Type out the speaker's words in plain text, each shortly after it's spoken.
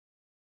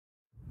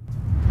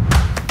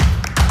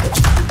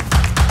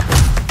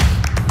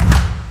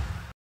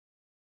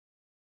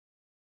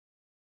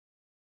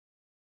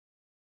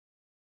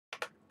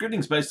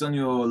Greetings based on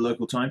your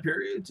local time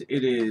period.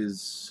 It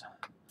is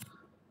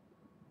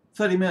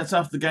 30 minutes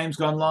after the game's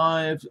gone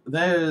live.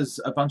 There's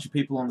a bunch of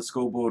people on the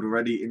scoreboard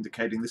already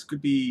indicating this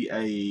could be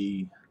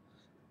a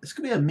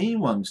mean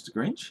one, Mr.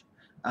 Grinch.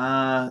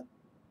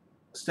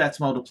 Stats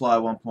multiply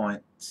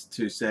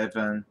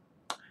 1.27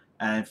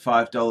 and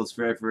 $5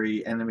 for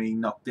every enemy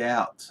knocked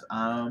out,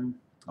 or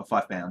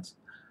 £5.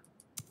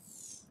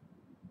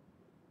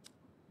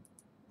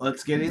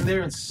 Let's get in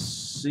there and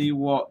see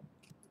what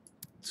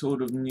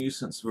sort of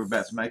nuisance we're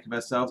about to make of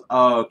ourselves.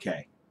 Oh,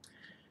 okay.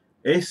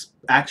 This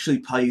actually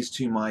plays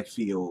to my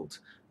field.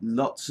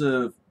 Lots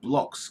of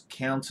blocks,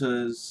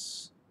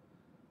 counters,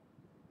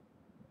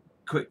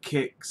 quick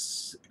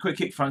kicks, quick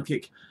kick, front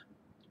kick.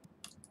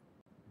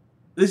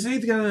 This is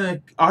either going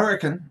to, I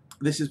reckon,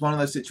 this is one of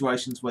those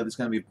situations where there's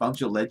going to be a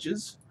bunch of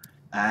ledges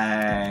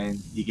and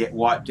you get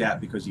wiped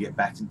out because you get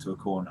backed into a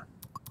corner.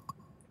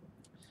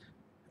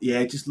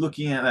 Yeah, just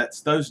looking at that,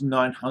 those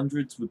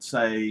 900s would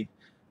say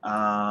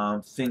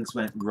things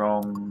went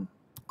wrong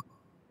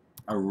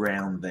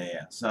around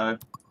there. So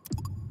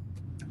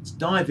let's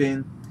dive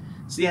in,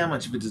 see how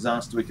much of a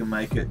disaster we can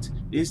make it.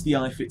 Here's the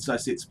iFITS,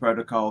 iSITS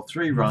protocol.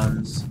 3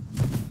 runs,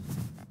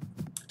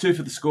 2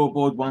 for the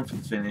scoreboard, 1 for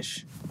the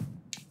finish.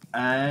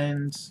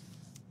 And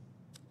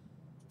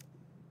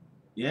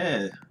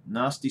yeah,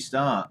 nasty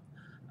start.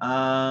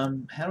 How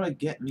do I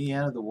get me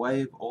out of the way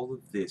of all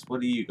of this?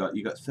 What do you got?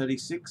 You got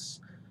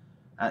 36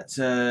 at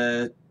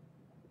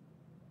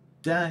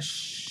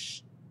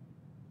dash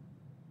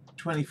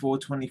 24,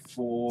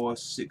 24,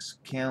 6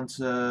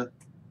 counter.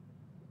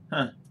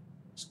 Huh.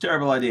 It's a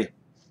terrible idea.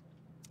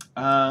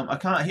 I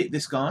can't hit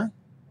this guy,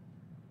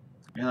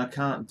 and I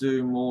can't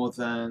do more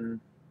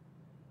than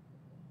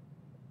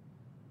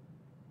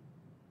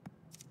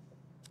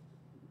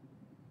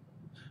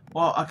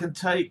well, I can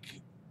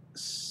take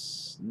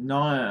 7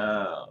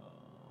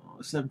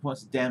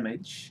 points of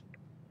damage.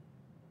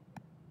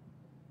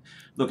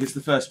 Look, it's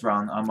the first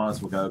run. I might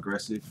as well go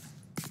aggressive.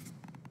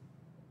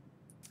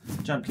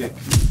 Jump kick.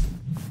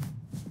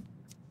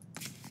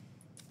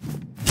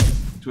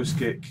 Twist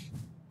kick.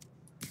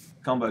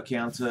 Combo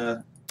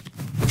counter.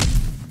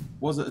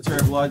 Was it a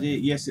terrible idea?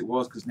 Yes, it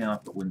was, because now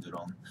I've got winded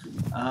on.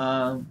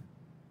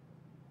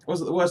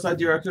 Was it the worst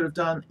idea I could have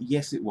done?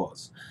 Yes, it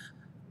was.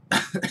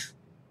 Head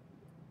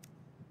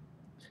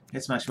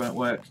smash won't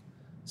work.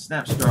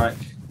 Snap strike.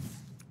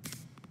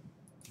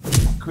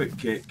 Quick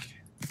kick.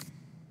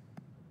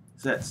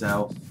 Set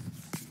self.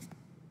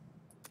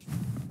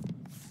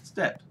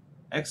 Step.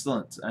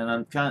 Excellent. And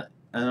I'm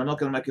not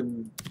going to make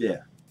him.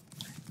 Yeah.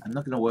 I'm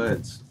not going to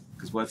words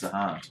because words are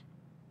hard.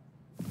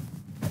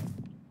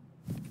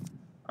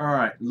 All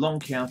right. Long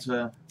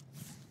counter.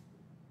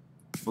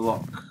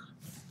 Block.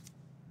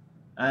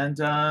 And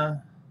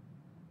might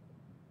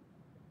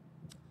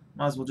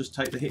as well just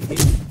take the hit here.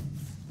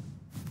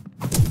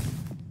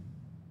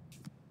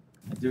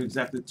 Do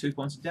exactly 2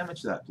 points of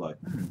damage to that blow.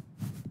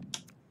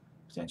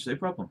 Potentially a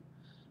problem.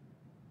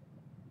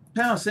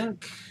 Power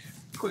sink,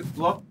 quick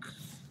block,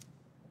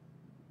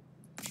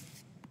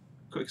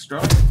 quick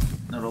strike,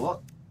 not a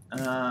lot.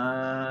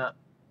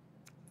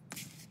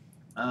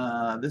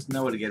 There's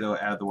nowhere to get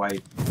out of the way.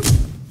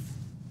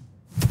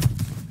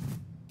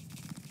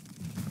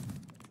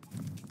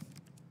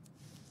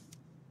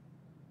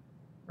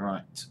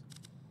 Right.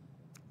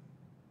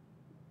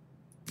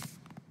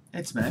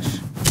 Head smash.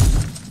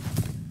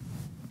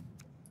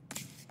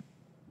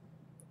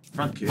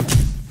 Front kick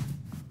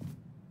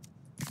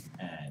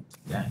and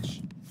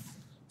dash.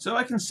 So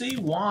I can see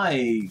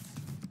why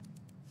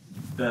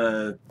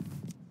the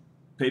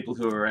people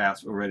who are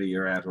out already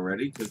are out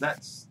already, because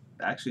that's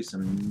actually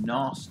some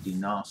nasty,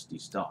 nasty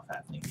stuff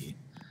happening here.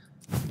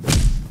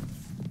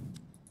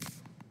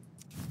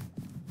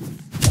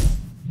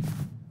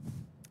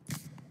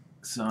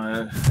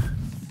 So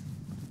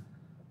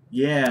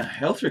yeah,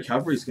 health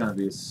recovery is going to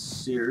be a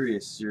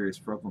serious, serious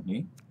problem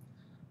here.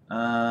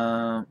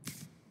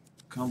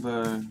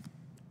 Combo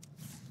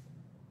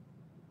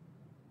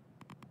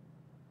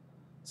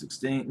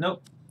 16.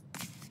 Nope.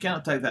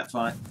 Can't take that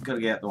fight. Gotta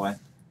get out of the way.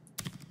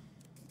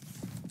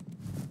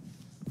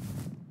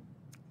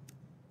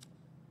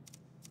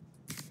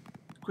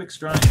 Quick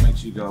strike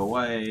makes you go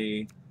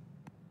away.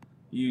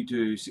 You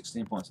do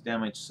 16 points of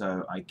damage,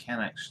 so I can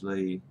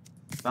actually.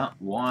 But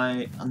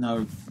why? Oh,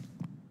 no.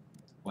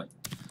 Wait.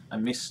 I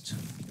missed.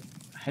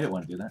 I hate it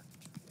when I do that.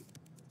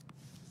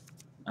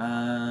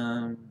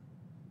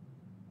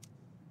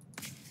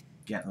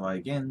 Get out of the way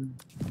again.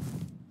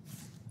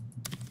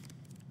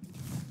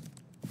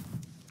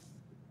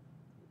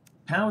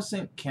 Power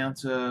sink,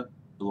 counter,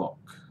 block.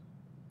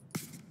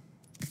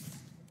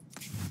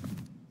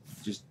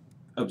 Just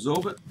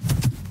absorb it.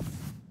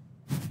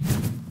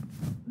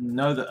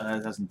 Know that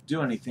it doesn't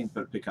do anything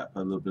but pick up a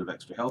little bit of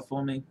extra health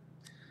for me.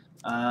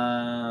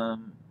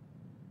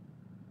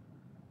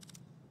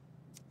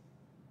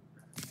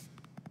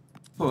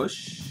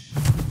 Push.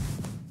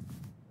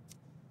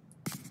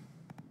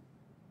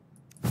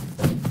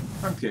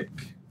 Front kick.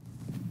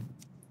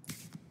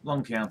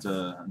 Long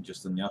counter, and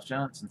just on the off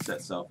chance, and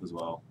set self as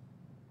well.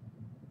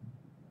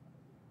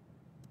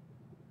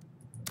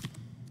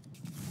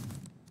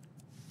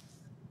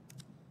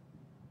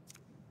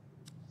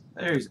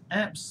 There is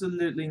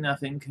absolutely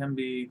nothing can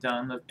be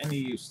done of any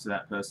use to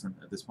that person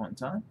at this point in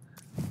time.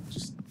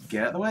 Just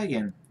get out of the way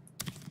again.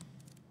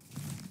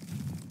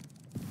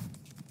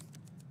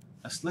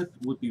 A slip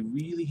would be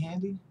really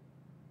handy.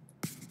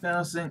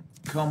 Power sync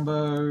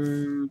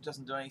combo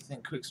doesn't do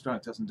anything. Quick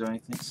strike doesn't do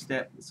anything.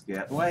 Step. Let's get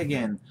out of the way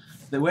again.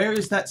 Where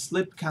is that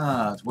slip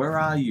card? Where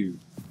are you?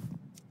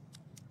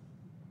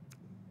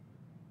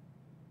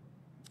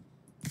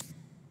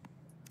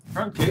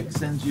 Front kick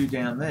sends you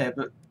down there,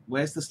 but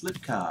where's the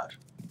slip card?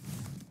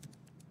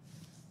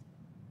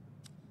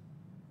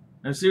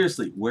 No,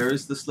 seriously, where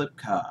is the slip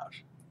card?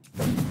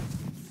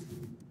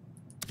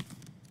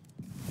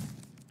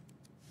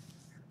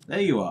 There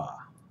you are.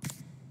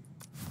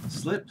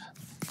 Slip,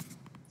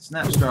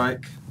 snap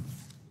strike,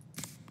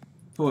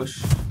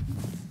 push,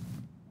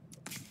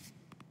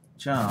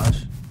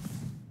 charge.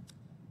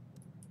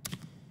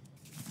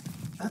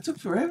 That took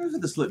forever for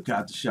the slip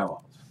card to show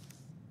up.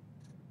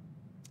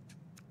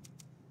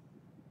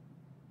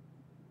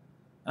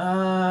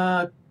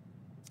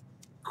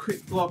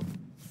 Quick block,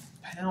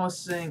 power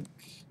sync,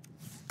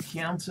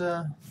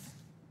 counter.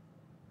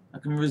 I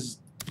can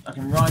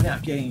ride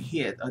out getting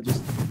hit. I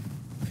just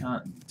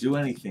can't do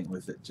anything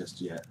with it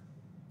just yet.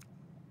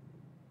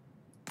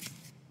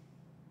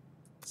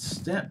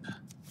 Step,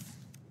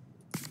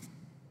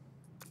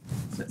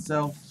 set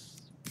self,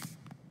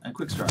 and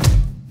quick strike.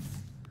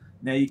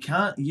 Now you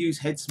can't use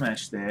head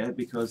smash there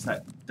because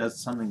that does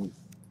something.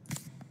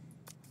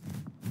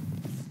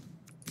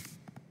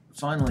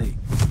 Finally,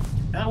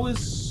 that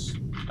was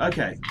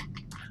okay.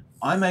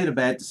 I made a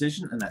bad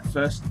decision in that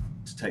first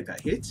to take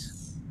that hit.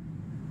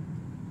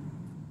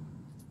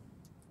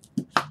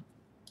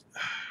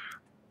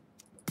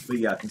 But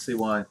yeah, I can see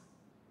why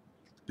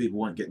people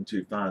weren't getting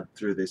too far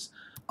through this.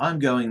 I'm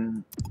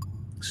going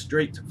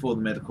straight for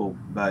the medical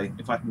bay.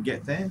 If I can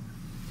get there,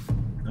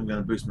 I'm going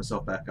to boost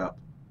myself back up.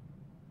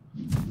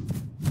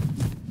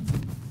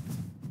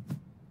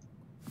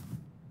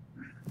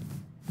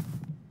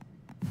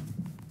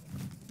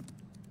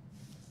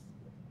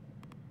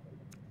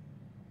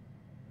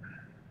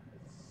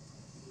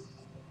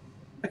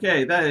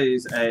 Okay, that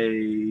is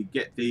a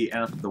get the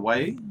out of the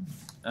way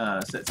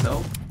set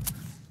self.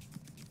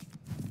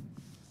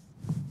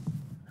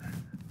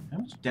 How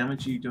much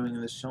damage are you doing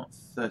in this shot?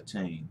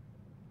 13.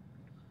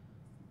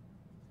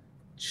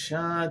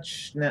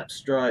 Charge, snap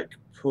strike,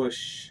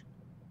 push,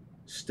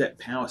 step,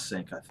 power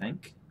sync, I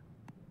think.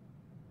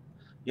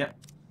 Yep.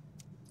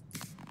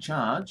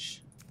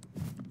 Charge,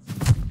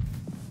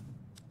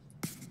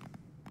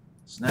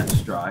 snap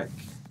strike,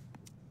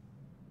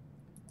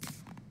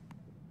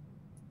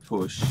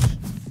 push,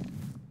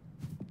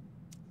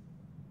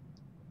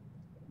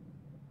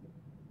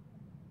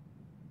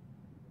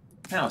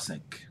 power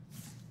sync.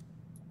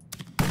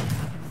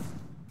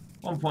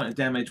 1 point of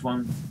damage,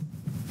 1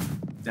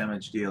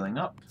 damage dealing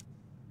up.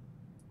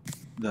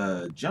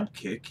 The jump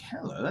kick,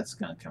 hello, that's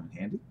going to come in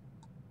handy.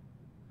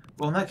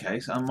 Well, in that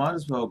case, I might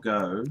as well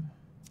go.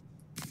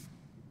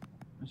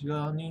 What you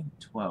got on you?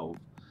 12.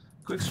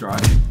 Quick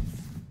strike.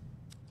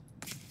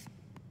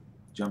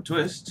 Jump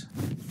twist.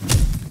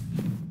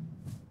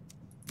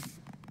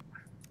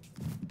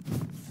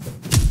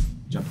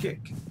 Jump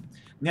kick.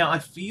 Now, I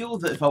feel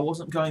that if I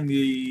wasn't going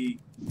the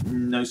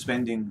no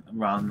spending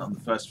run on the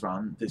first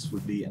run, this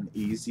would be an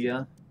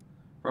easier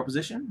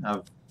proposition.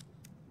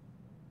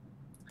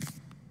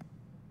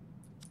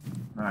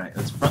 Alright,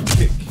 let's front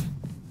kick.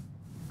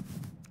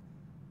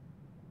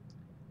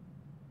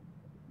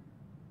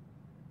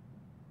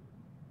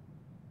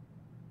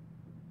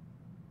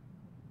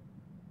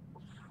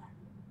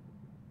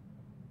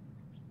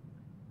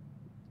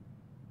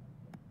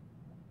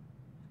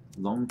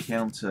 Long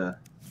counter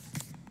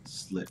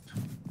slip.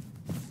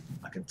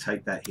 I can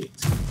take that hit.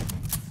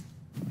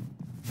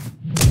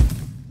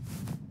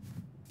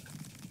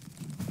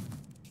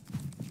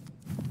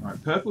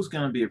 Alright, purple's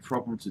going to be a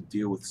problem to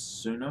deal with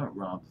sooner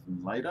rather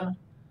than later.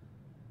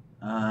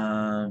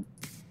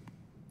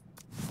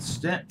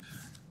 Step.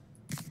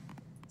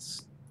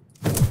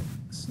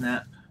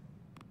 Snap.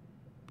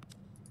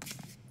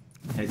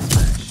 Head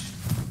smash.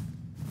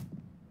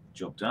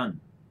 Job done.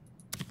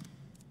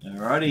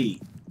 Alrighty.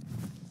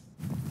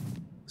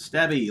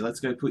 Stabby, let's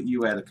go put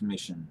you out of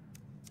commission.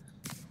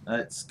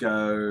 Let's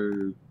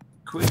go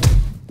quick.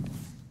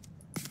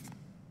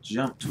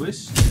 Jump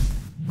twist.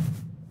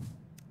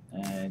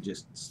 And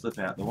just slip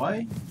out the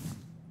way.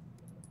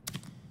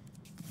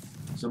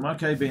 So I'm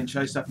okay being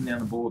chased up and down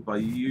the board by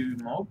you,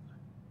 mob.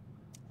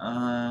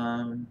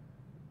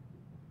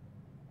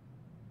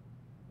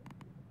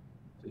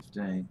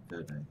 15,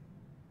 13.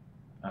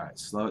 Alright,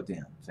 slow it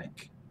down,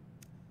 think.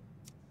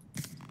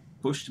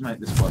 Push to make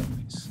this bloke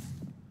miss.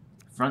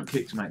 Front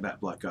kick to make that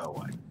bloke go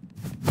away.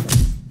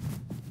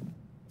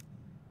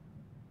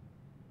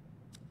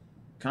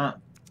 Can't.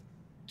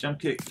 Jump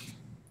kick.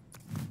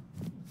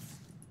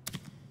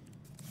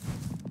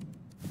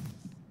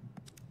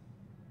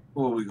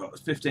 What we got?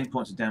 15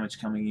 points of damage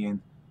coming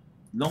in.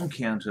 Long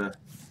counter.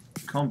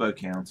 Combo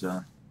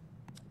counter.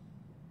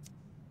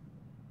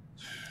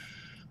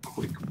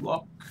 Quick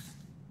block.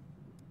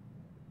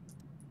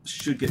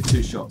 should get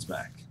 2 shots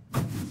back.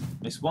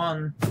 Miss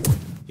 1,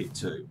 hit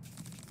 2.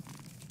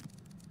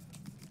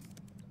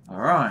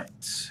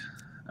 Alright.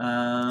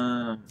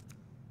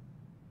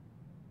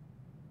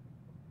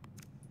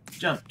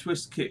 Jump,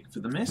 twist, kick for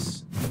the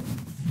miss.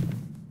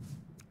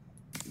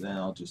 Then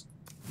I'll just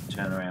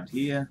turn around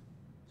here.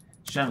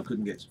 Shame I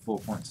couldn't get 4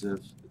 points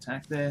of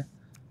attack there.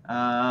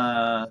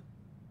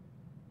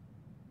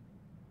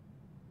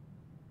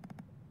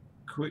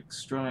 Quick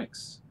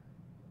strikes.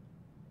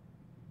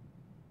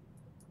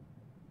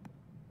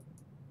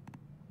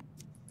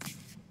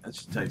 That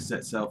just takes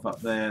that self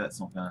up there. That's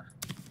not gonna.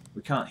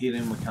 We can't hit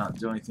him. We can't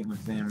do anything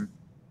with him.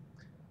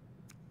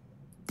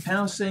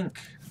 Power sink.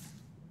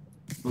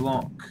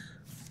 Block.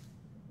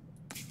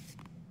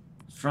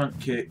 Front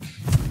kick.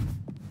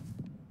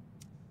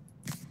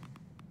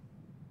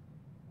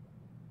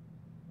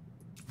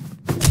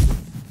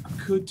 I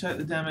could take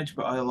the damage,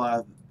 but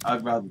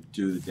I'd rather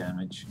do the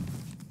damage.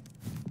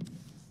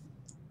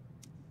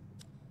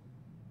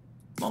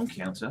 Long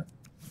counter.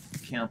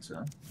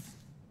 Counter.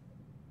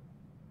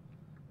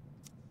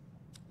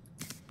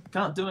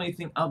 Can't do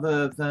anything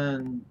other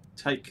than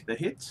take the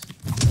hit.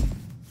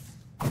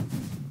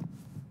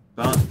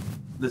 But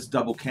this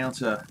double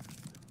counter.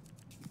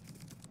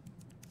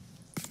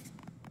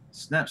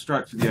 Snap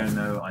strike for the oh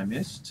no, I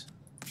missed.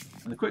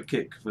 And a quick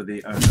kick for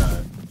the oh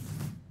no.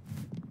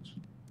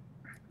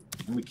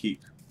 And we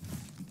keep.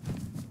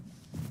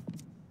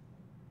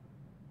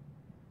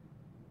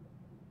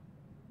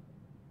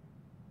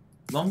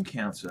 Long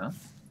counter,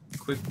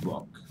 quick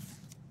block,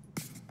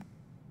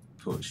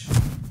 push.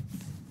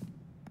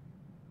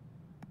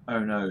 Oh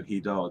no, he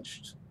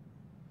dodged.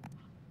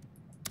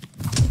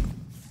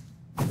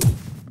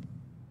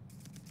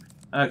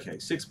 Okay,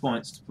 6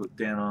 points to put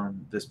down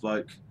on this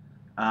bloke.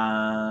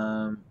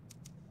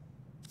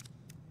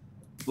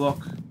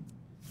 Block,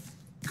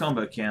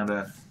 combo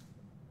counter,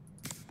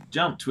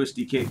 jump,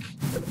 twisty kick.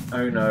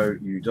 Oh no,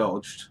 you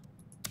dodged.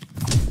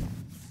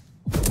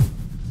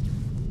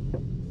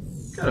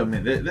 Gotta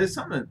admit, there's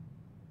something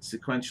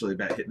sequentially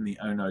about hitting the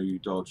oh no, you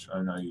dodged,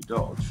 oh no, you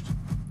dodged.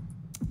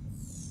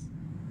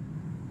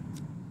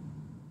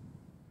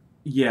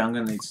 Yeah, I'm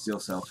gonna need steel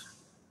self.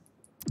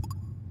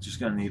 Just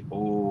gonna need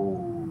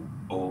all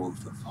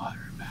of the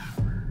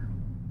firepower.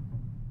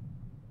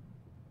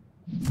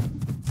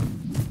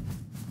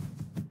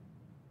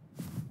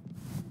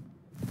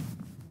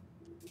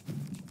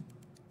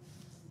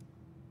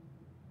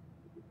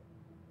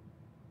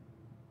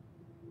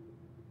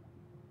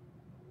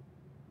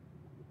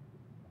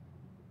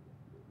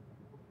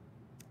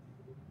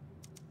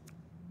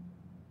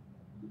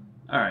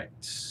 Alright.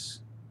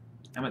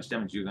 How much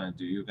damage are you going to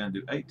do? You're going to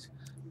do 8.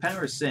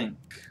 Power sink.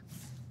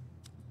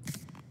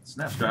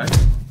 Snap strike.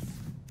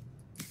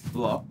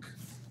 Block.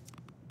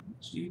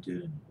 What do you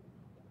do?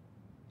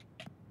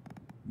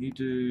 You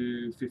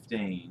do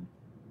 15.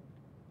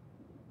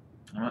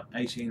 I'm at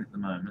 18 at the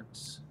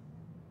moment.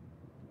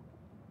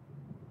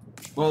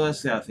 Well,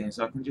 that's the other thing,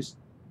 so I can just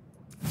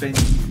bend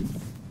you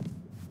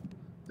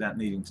without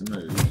needing to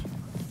move.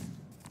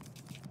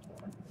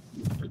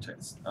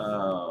 Rotates.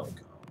 Oh, God.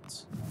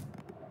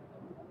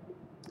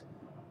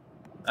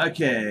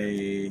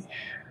 Okay.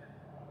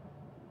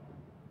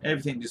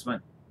 Everything just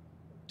went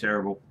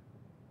terrible.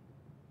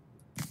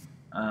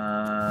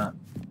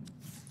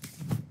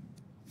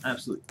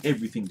 Absolutely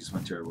everything just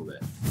went terrible there.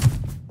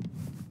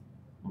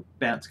 I'm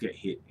about to get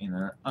hit in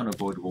an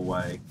unavoidable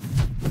way.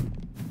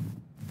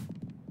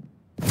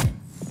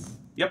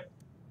 Yep.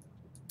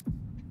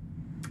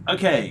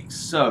 Okay,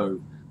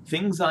 so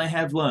things I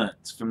have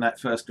learnt from that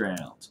first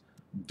round.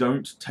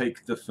 Don't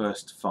take the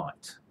first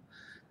fight.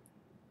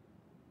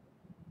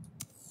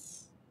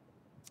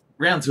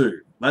 Round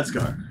 2. Let's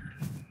go.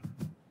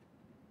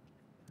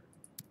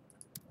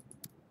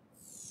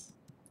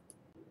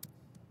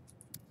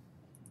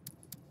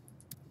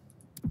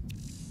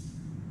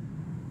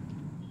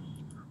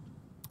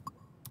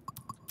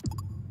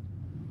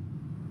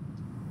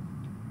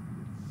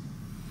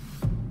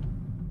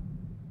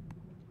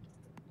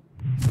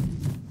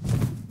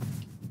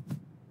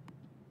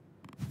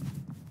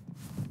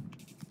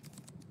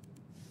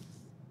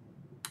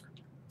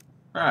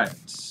 Alright.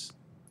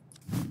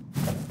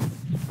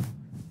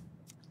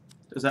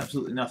 There's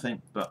absolutely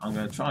nothing, but I'm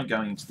going to try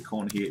going into the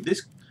corner here.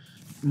 This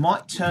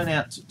might turn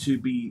out to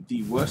be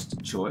the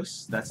worst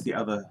choice. That's the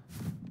other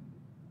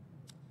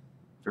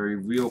very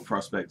real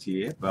prospect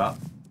here, but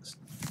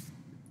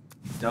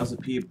it does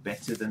appear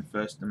better than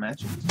first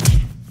imagined.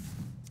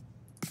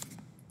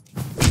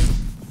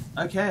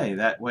 Okay,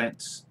 that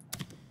went...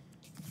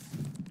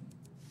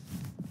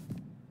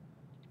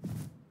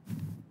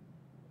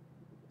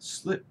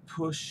 Slip,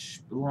 push,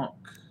 block.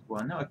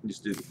 Well, I know I can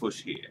just do the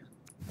push here.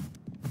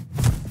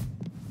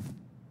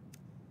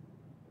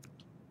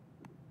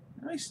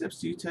 How many steps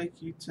do you take?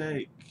 You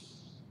take...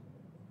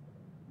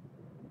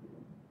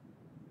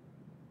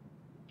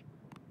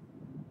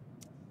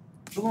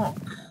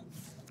 block.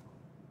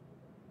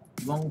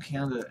 Long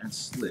counter and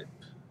slip.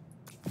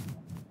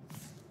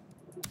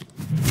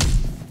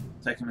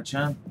 Taking a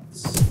chance.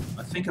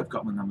 I think I've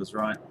got my numbers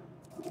right.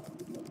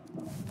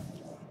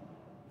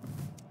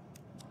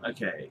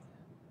 Okay.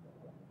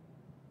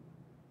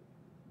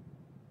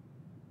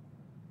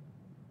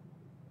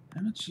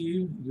 How much are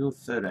you? You're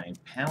 13.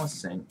 Power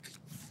sink.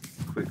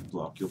 Quick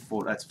block. You're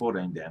 4. That's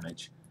 14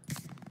 damage.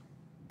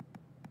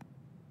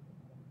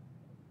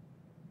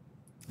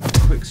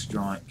 Quick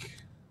strike.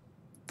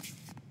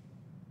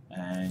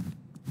 And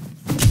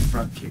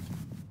front kick.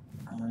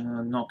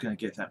 I'm not going to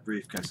get that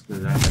briefcase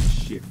because I don't have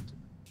shift.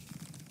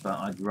 But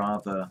I'd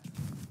rather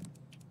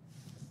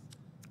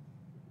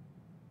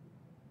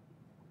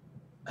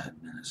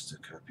administer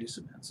copious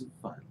amounts of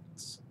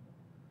violence.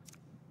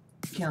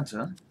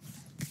 Counter.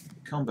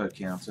 Combo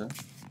counter.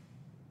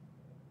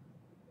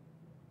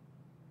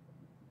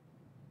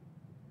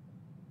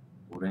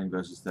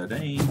 Versus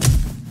 13.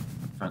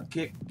 Front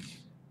kick.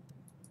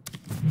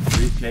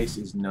 Briefcase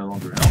is no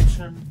longer an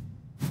option.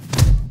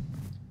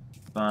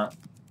 But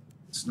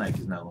snake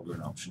is no longer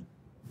an option.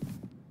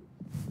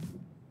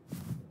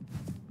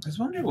 I was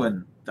wondering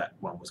when that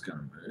one was going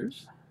to move.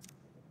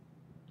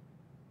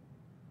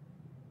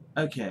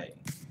 Okay.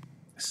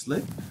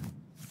 Slip.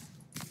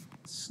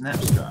 Snap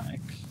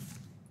strike.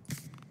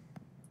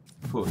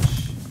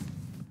 Push.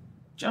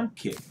 Jump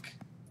kick.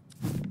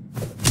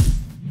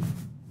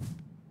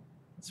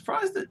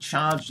 Surprised that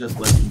charge does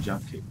less than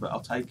jump kick, but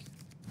I'll take.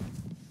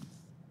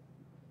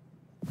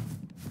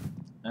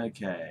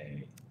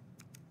 Okay.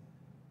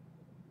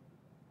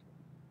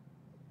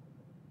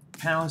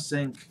 Power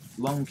sink,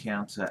 long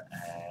counter,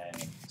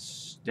 and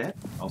step,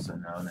 also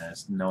known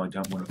as no, I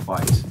don't want to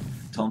fight.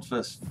 Tell him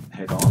first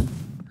head on.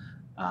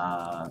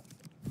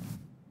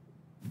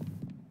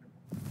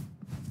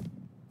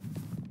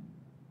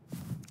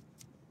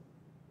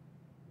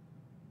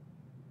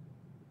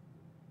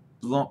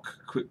 Block,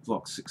 quick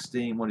block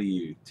 16, what are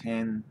you?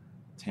 10,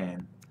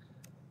 10.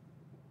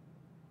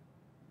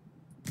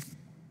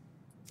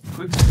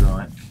 Quick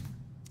strike.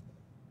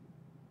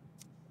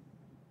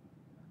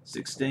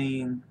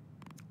 16.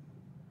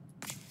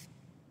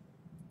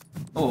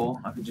 Or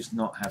I could just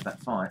not have that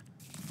fight.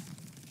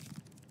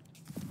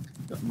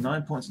 Got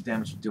 9 points of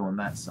damage to do on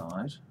that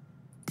side.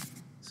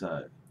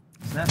 So,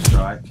 snap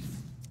strike.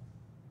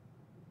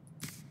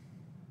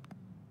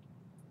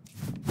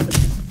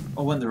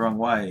 I went the wrong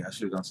way. I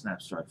should have gone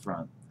snap strike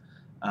front.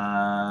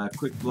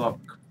 Quick block.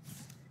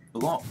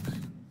 Block.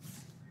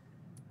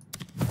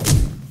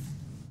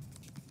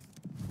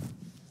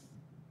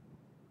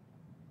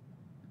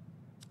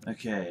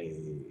 Okay.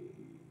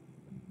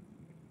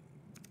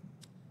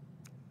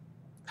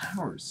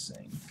 Power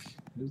sink.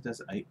 Who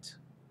does 8?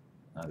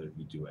 Neither of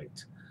you do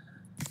 8.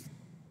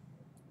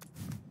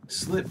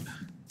 Slip.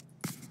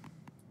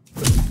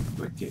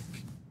 Quick kick.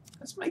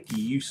 Let's make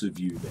use of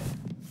you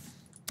then.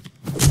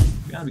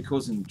 You're going to be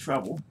causing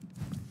trouble.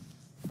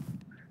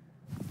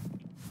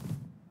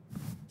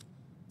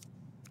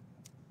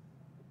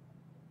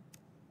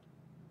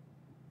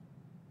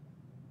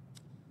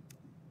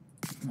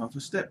 Well, if I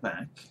step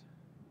back,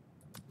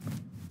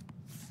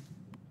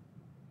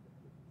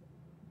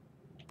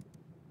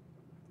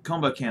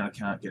 combo counter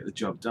can't get the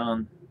job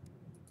done.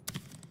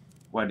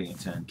 Waiting a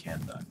turn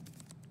can though.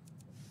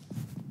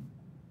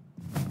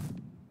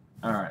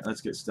 Alright,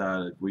 let's get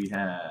started. We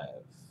have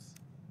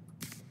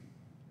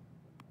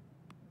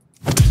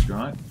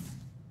strike,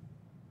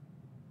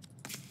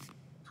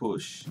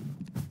 push,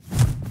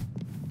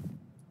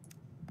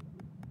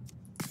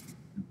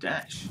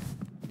 dash.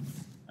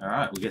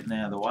 Alright, we're getting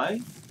out of the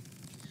way.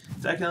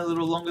 Taking a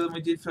little longer than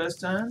we did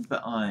first turn,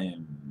 but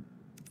I'm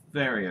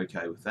very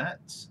okay with that.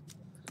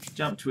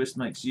 Jump twist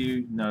makes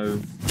you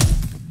no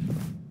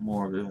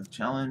more of a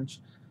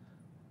challenge.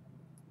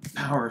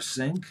 Power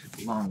sink,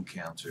 long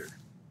counter.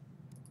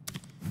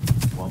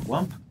 Wump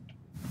wump.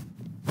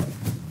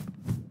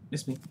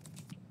 Miss me.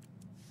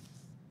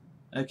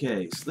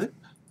 Okay, slip.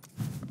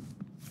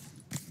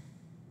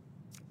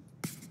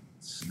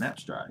 Snap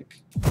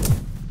strike.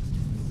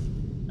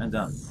 And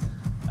done.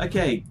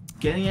 Okay,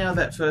 getting out of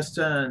that first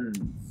turn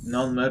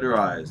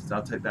non-murderized.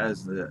 I'll take that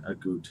as a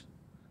good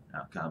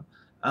outcome.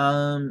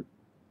 I'm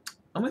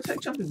going to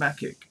take jumping back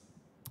kick.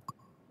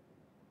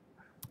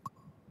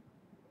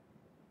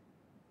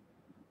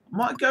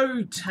 Might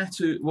go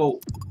tattoo. Well,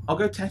 I'll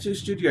go tattoo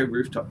studio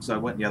rooftop because I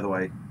went the other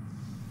way.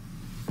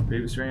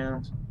 Previous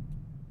round.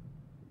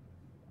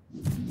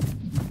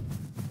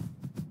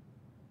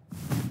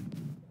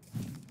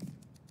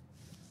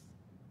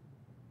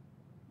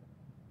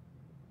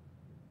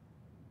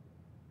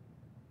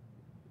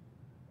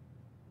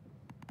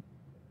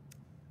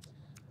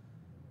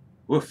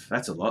 Woof,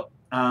 that's a lot.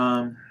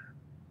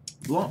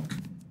 Block,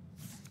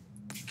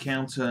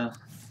 counter,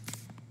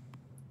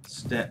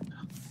 step,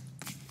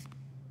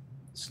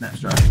 snap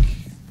strike.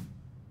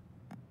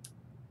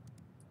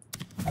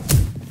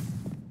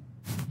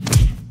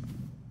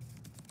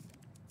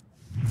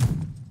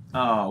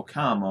 Oh,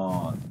 come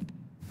on.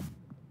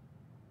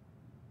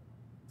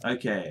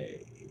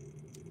 Okay.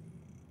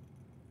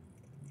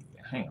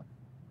 Hang on.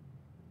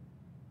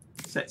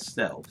 Set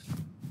stealth.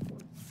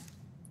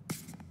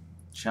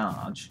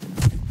 Charge.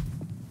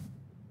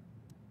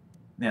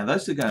 Now,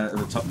 those two are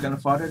the top going to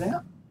fight it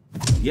out?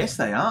 Yes,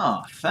 they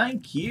are.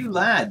 Thank you,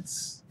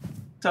 lads.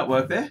 Does that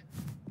work there?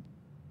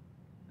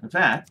 In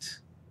fact,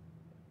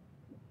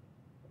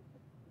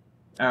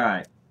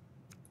 alright,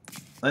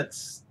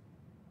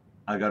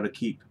 I gotta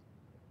keep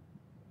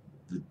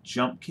the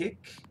jump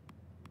kick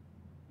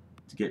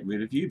to get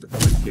rid of you, but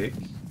quick kick.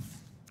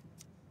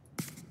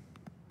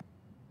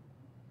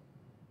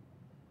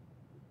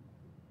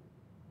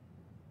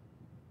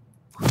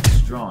 Quick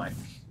strike.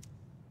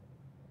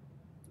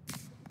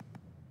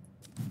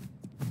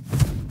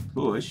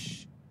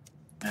 Push.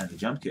 And the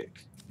jump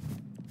kick.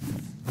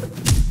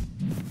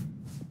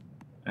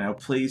 Now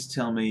please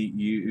tell me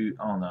you...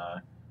 Oh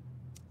no.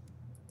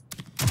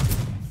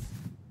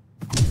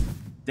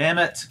 Damn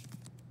it!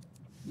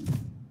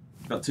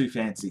 Got too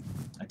fancy.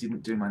 I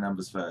didn't do my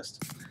numbers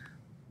first.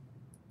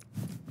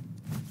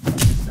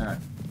 Alright,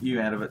 you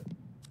out of it.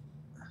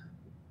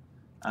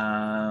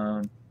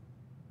 How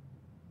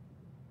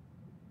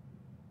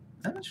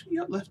much have you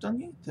got left on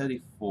you?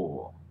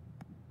 34.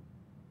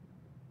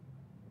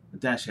 The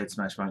dash head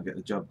smash won't get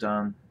the job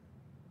done.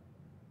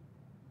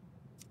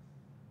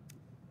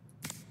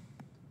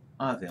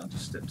 I think I'll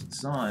just step to the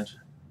side.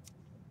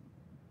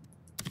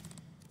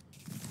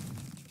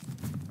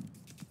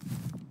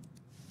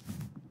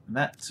 And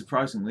that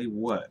surprisingly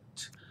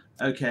worked.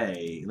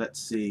 Okay, let's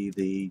see.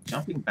 The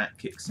jumping back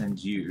kick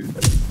sends you.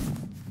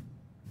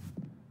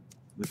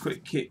 The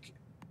quick kick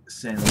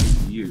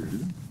sends you.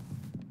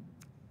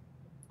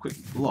 Quick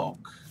block.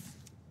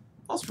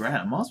 Whilst we're at it,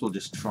 I might as well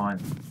just try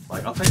and...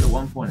 Like, I'll take the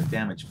 1 point of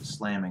damage for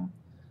slamming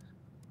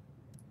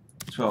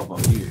 12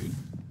 on you.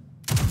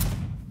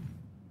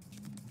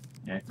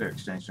 Yeah, fair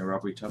exchange, no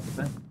robbery type of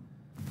thing.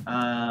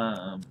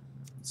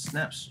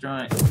 Snap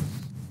strike.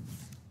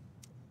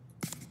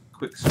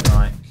 Quick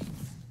strike.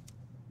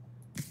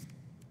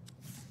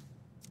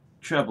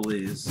 Trouble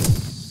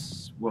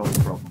is world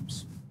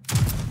problems.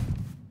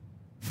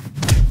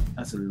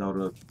 That's a lot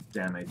of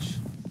damage.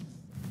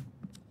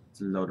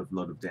 It's a lot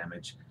of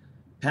damage.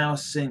 Power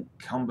sync,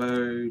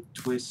 combo,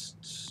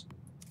 twist.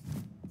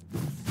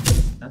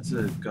 That's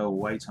a go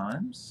away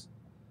times.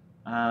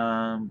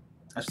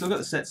 I've still got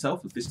the set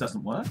self if this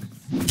doesn't work.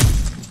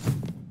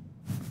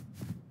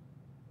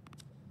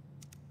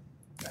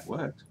 That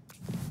worked.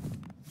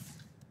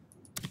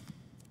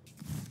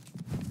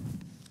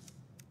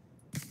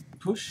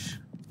 Push.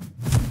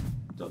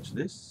 Dodge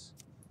this.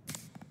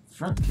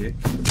 Front kick.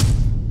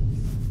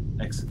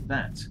 Exit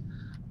that.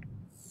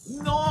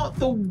 Not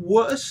the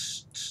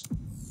worst.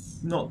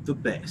 Not the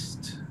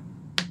best.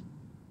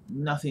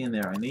 Nothing in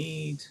there I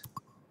need.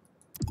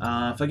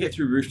 If I get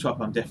through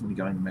rooftop, I'm definitely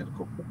going to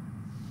medical.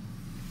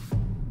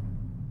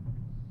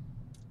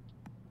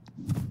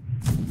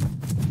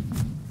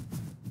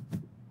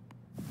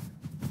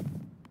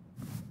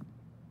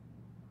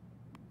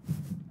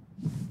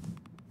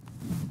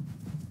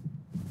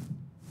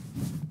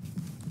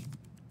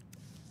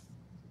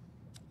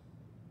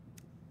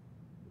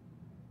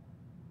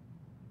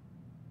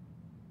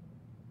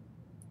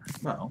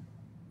 Well,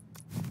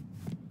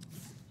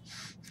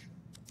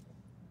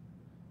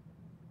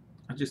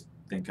 I just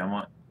think I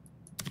might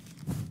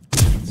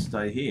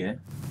stay here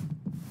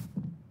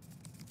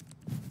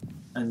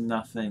and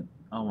nothing.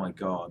 Oh my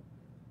god.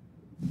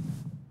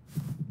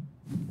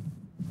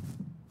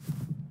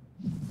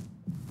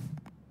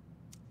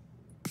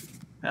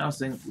 Power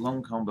sync,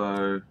 long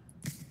combo.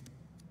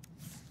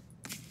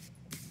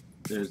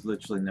 There's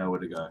literally nowhere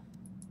to go.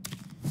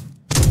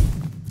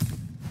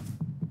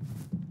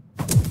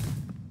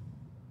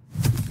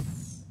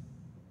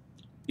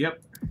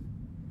 Yep.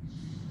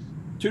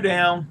 2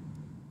 down.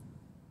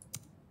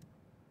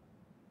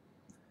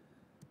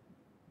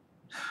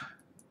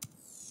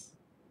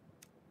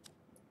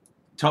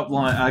 Top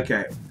line.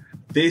 Okay.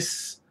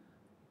 This,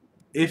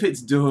 if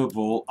it's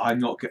doable, I'm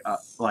not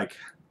like.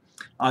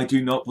 I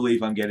do not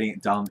believe I'm getting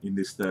it done in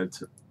this third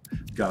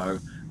go.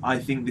 I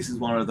think this is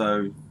one of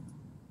those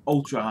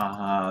ultra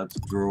hard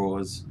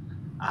draws.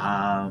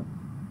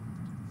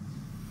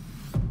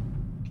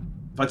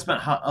 If I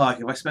spent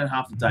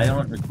half a day on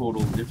it and record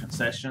all the different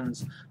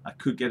sessions, I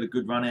could get a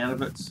good run out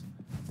of it.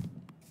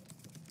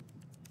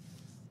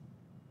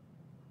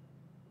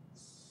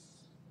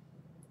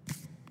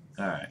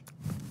 All right.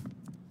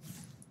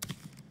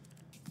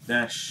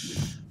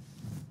 Dash.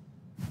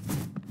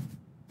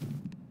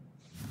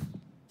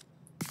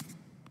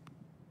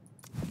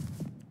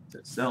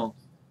 Itself.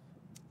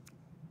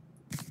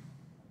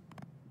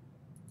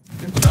 I'm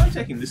going to try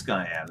taking this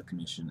guy out of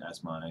commission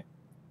as my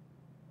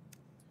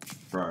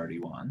priority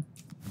one.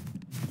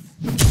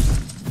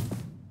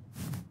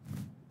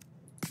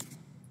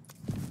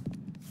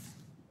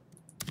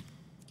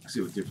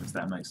 See what difference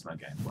that makes to my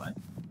gameplay.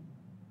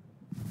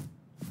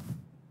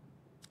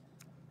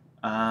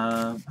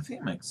 I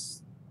think it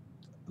makes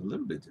a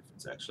little bit of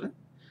difference actually.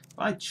 If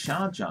I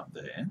charge up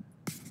there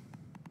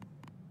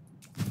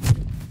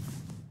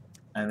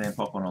and then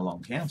pop on a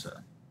long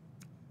counter,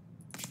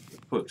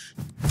 push,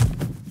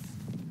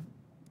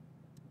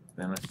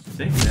 then I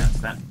think that's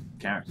that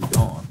character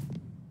gone.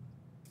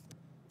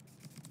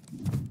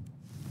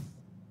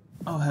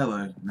 Oh,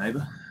 hello,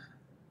 neighbour.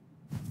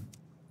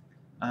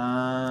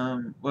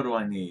 What do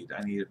I need?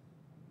 I need...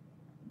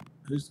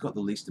 Who's got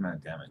the least amount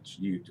of damage?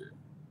 You do.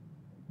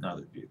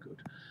 Neither of you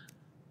good.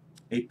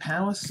 A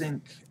power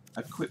sink,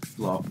 a quick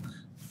block,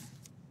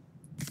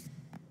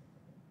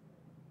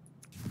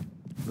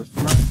 the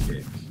front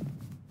kick,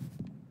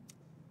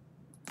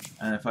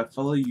 and if I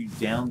follow you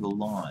down the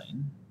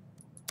line,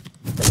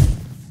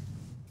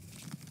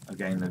 I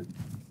gain a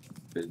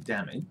bit of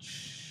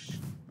damage.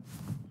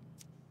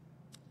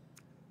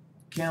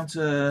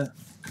 Counter,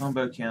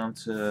 combo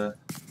counter,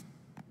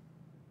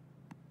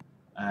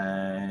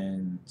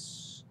 and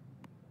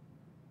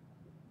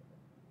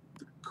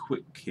the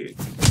quick kick.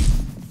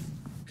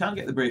 Can't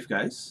get the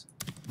briefcase.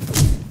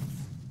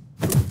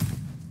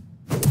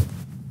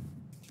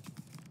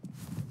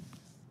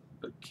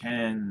 But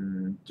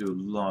can do a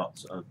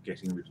lot of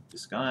getting rid of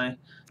this guy.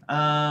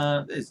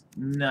 There's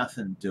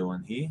nothing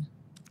doing here.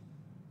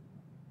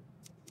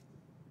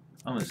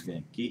 I'm just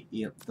going to get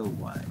out the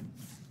way.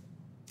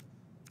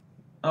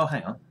 Oh,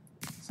 hang on.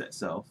 Set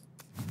self.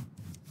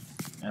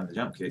 And the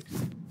jump kick.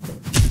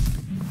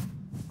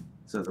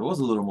 So there was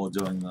a little more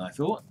doing than I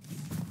thought.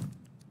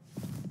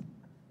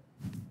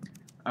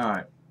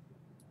 Alright.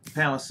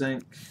 Power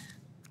sink.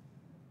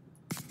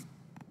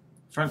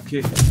 Front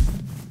kick.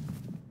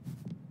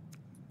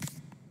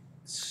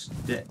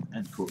 Step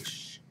and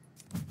push.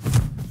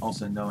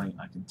 Also knowing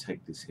I can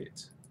take this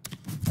hit.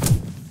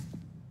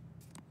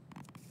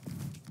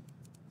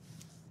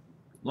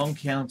 Long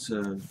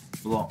counter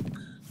block.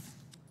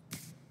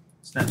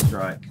 Snap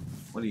strike.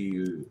 What do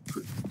you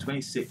put?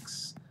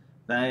 26.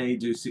 They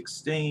do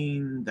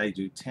 16. They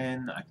do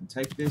 10. I can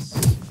take this.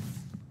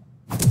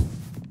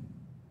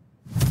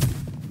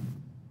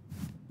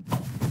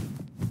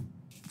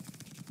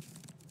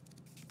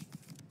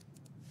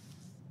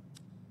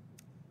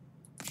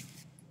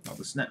 Not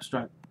the snap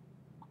strike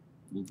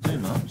will do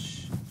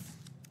much,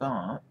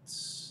 but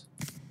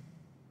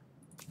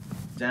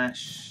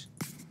dash,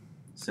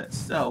 set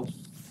stealth,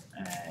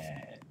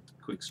 and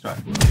quick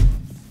strike will do.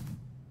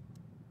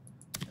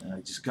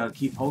 I just gotta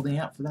keep holding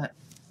out for that.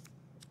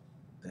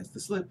 There's the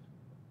slip.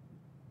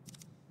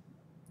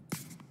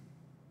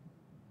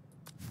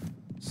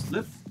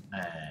 Slip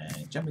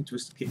and jumping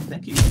twist kick.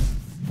 Thank you.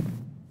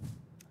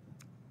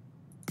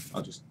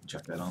 I'll just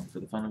chuck that on for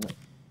the fun of it.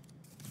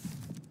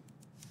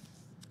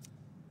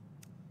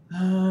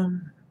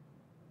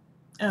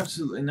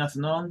 Absolutely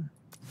nothing on.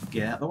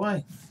 Get out of the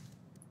way.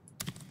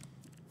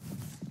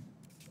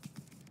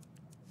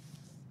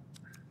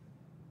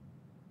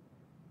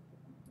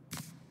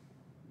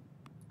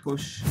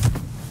 Push.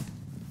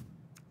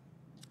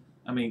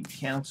 I mean,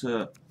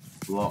 counter,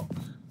 block,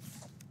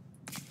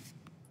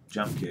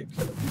 jump kick.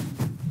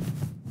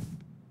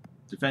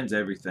 Defends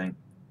everything.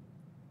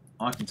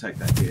 I can take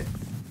that hit.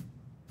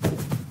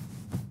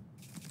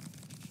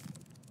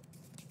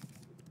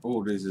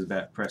 All it is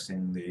about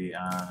pressing the...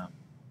 oh,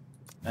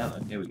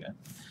 here we go.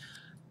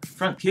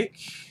 Front kick.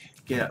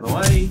 Get out of the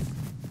way.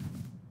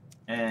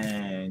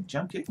 And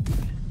jump kick.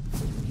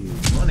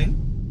 Good morning.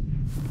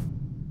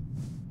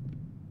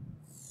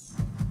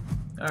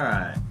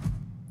 Alright.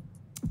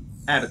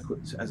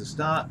 Adequate as a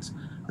start.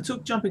 I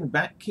took jumping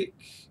back kick.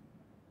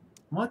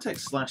 I might take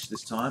slash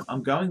this time.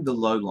 I'm going the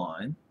low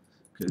line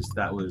because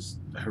that was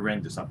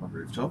horrendous up on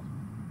rooftop.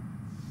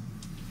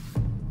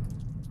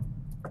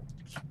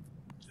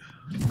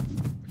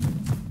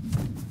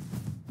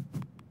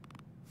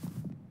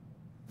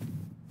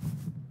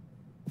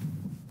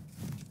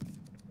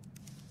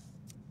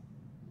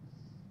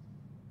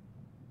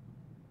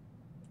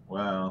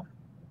 Wow,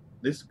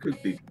 this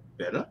could be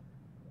better.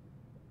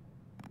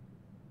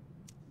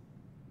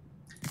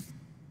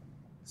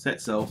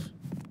 Set self,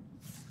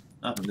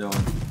 nothing doing,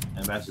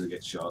 and about to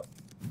get shot.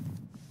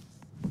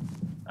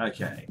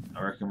 Okay,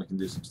 I reckon we can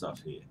do some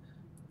stuff here.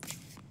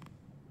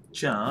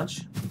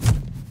 Charge,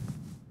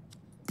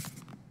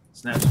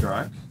 snap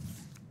strike,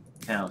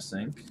 power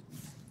sink,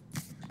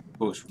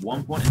 push.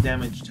 1 point of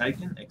damage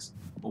taken,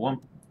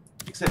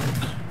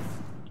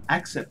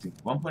 accepting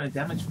 1 point of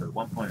damage for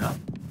 1 point up.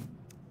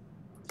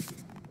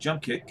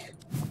 Jump kick.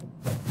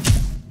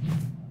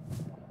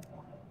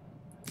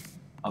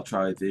 I'll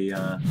try the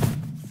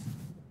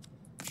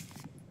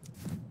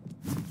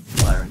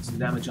layering some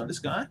damage on this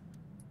guy.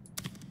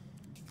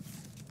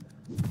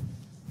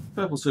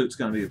 Purple suit's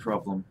going to be a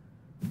problem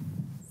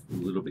for a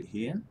little bit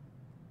here.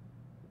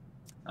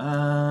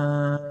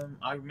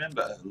 I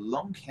remember a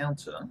long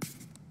counter.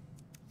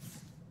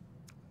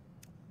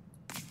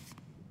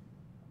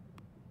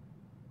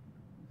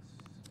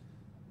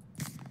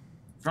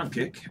 Front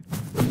kick.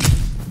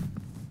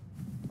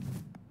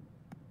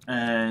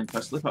 And if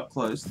I slip up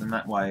close, then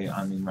that way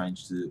I'm in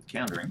range to do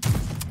countering. I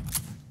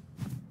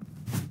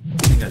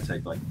think I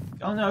take like...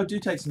 Oh no, I do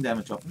take some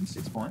damage off him.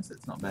 6 points,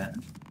 that's not bad.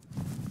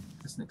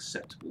 That's an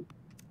acceptable.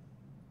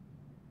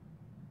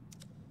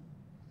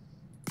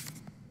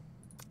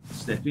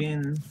 Step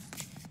in.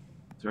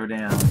 Throw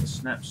down the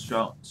snap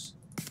shot.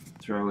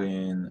 Throw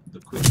in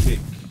the quick kick.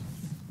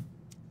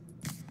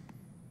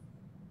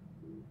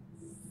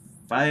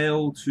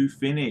 Fail to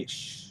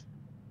finish.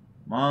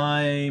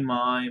 My.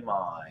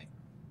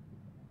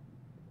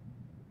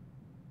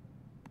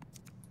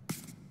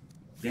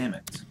 Damn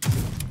it.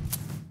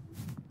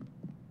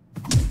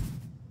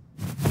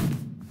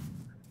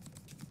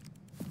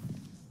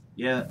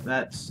 Yeah,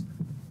 that's...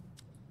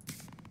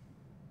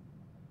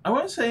 I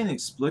won't say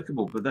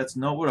inexplicable, but that's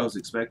not what I was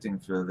expecting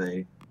for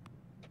the...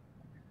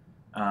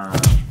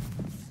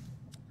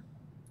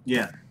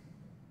 yeah.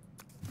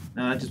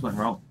 No, that just went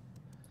wrong.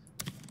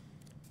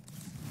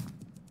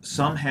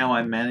 Somehow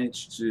I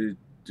managed to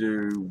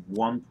do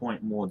 1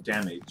 point more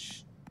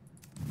damage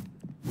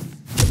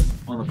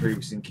on the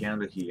previous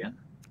encounter here,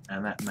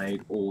 and that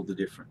made all the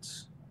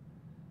difference.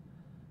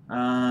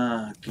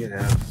 Get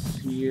out of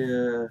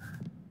here.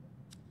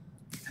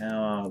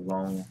 How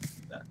long?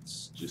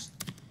 That's just...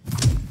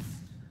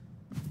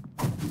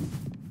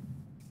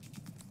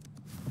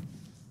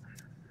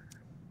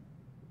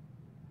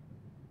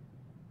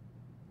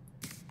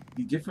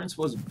 the difference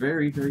was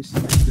very, very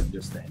significant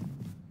just then.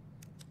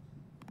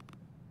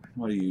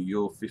 What are you?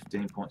 You're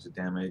 15 points of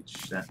damage.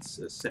 That's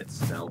a set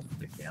stealth.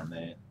 Get down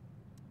there.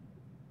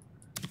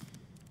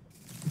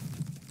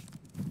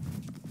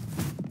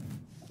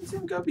 I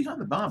didn't go behind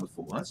the bar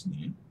before. That's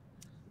new.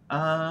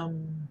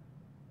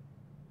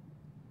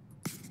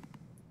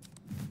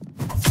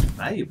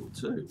 Valuable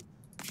too.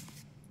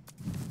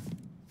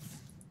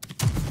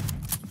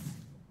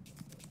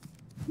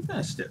 We're going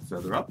to step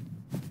further up.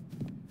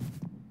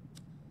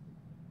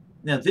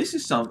 Now this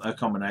is a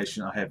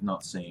combination I have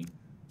not seen.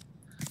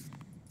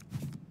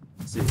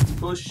 Let's see, it's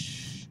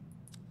push,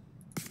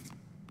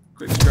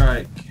 quick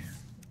strike,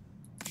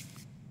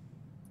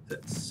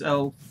 that's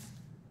self.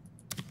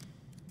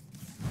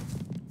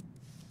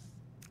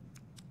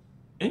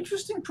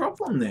 Interesting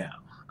problem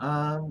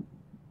now.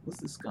 What's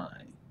this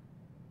guy?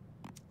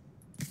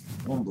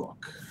 1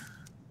 block.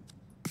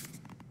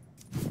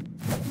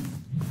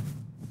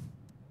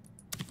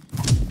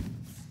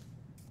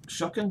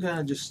 Shotgun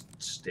gonna just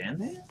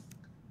stand there?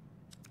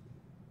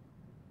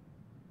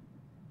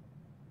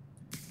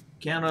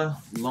 Counter,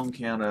 long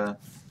counter,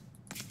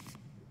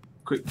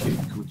 quick kick,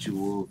 which you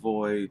will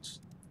avoid.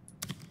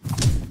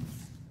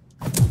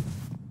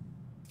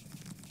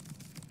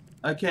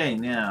 Okay,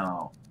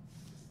 now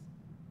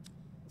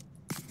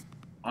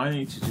I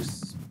need to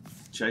just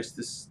chase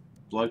this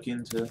bloke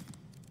into...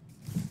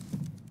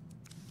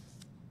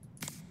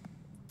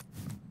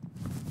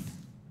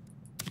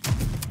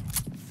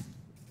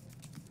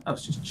 that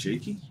was just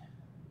cheeky.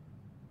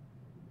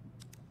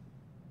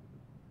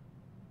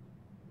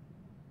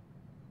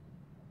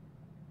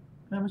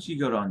 How much you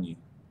got on you?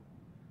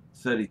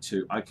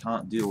 32. I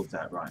can't deal with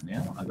that right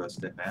now. I gotta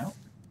step out.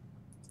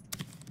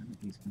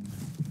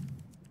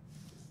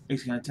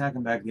 He's gonna attack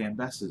him back the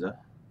ambassador.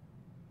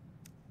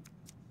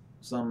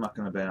 So I'm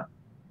mucking about.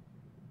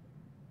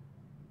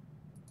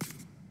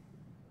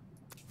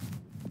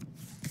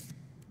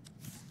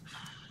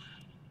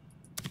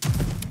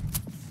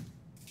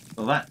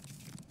 Well, that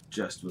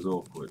just was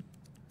awkward.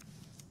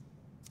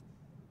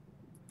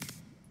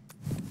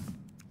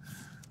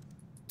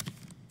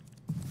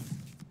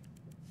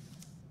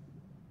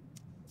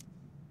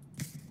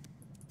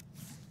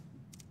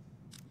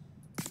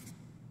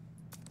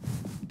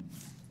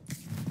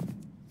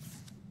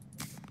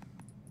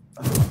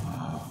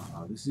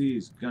 This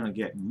is gonna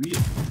get real.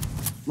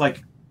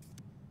 Like,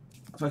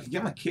 if I could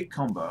get my kick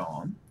combo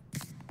on,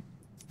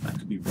 that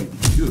could be really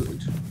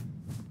good.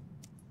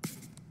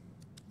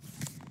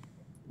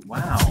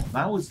 Wow,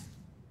 that was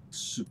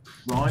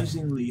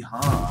surprisingly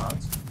hard.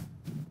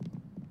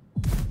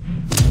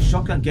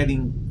 Shotgun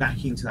getting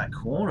back into that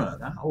corner,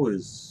 that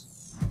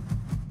was...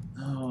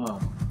 oh.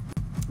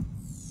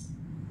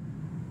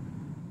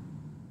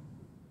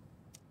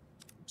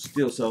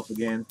 Steal self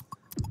again.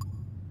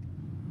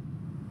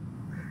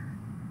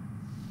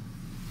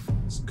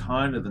 It's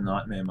kind of the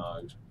nightmare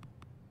mode.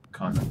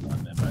 Kind of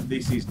nightmare mode.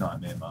 This is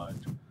nightmare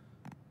mode.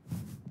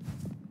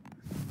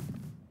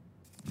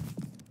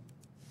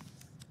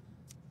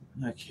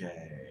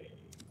 Okay.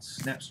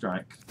 Snap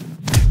strike.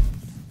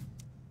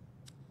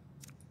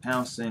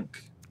 Power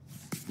sink.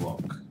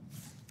 Block.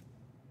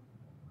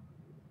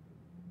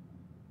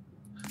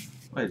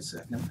 Wait a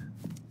second.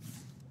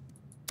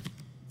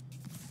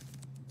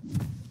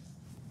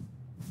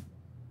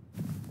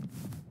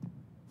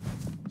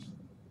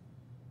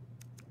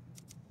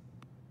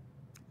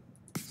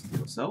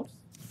 Steal self.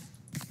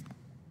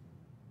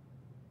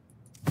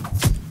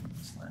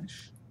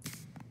 Slash.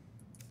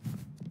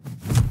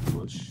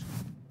 Push.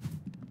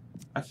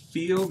 I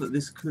feel that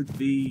this could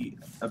be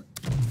a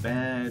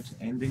bad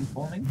ending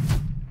for me.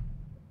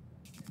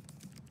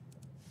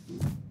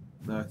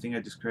 Though I think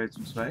I just created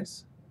some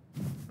space.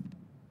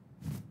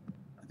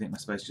 I think my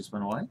space just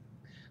went away.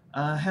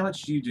 How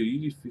much do?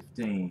 You do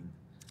 15.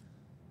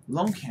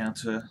 Long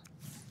counter,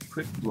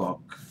 quick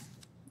block,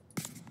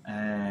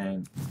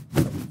 and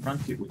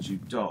front kick which you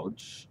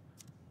dodge.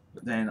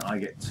 But then I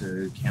get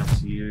to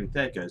counter you.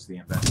 There goes the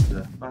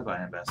ambassador. Bye bye,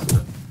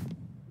 ambassador.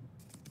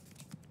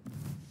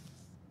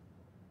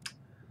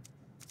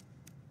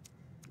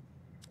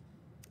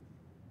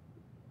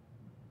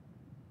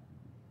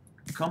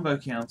 Combo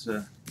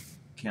counter,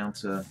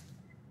 counter.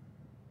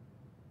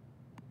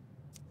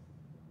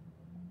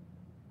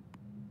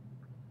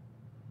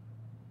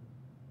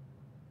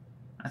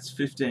 That's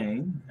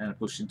 15, and I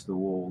push into the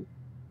wall.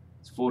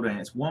 It's 14.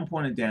 It's 1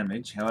 point of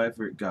damage,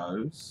 however it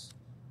goes.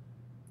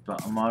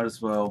 But I might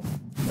as well.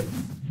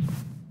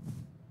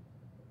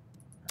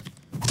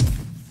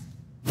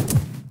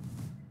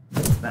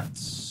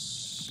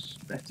 That's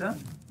better.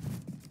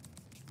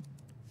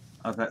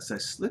 Oh, that's a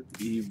slip.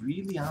 You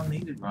really are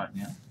needed right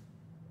now.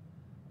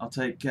 I'll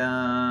take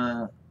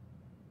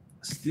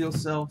Steel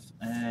Self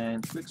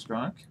and Quick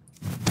Strike.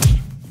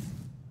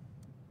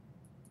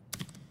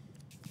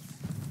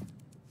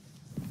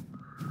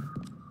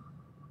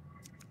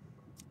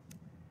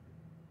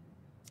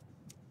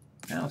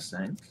 Power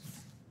Sink.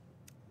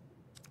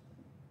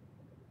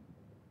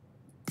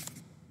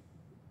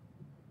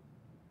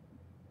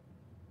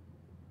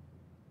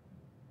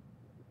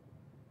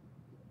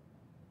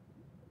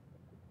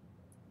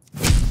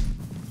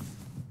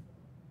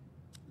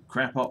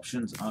 Crap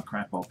options are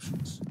crap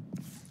options.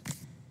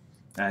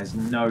 There's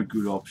no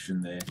good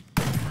option there.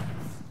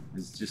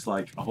 It's just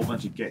like a whole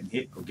bunch of getting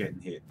hit or getting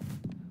hit.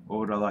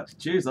 What would I like to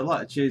choose? I'd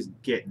like to choose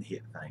getting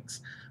hit,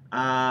 thanks.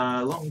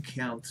 Long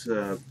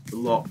counter,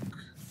 block,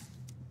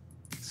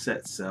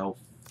 set self.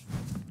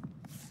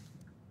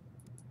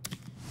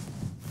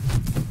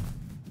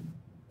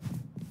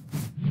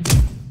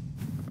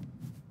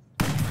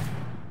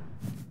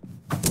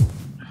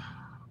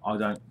 I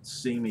don't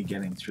see me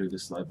getting through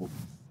this level.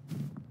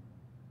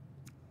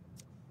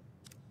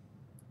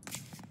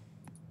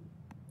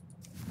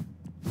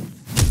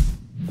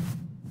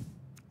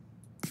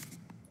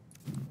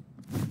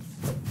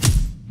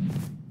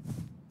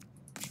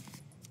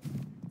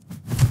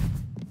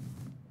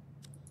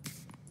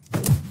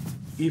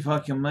 If I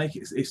can make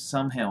it, if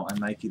somehow I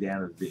make it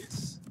out of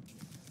this.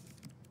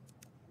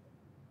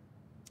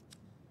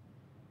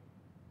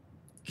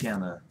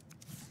 Counter.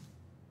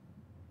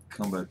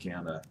 Combo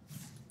counter.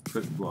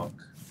 Quick block.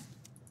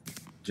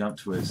 Jump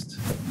twist.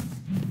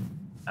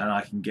 And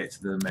I can get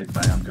to the med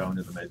bay. I'm going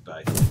to the med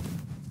bay.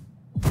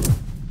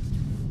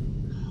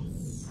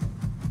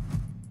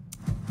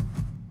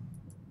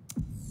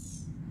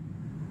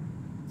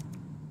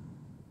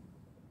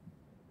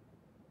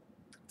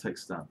 Take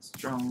start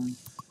strong.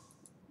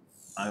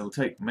 I will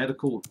take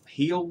medical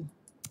heal.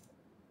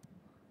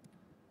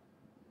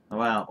 Oh,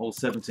 wow, all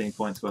 17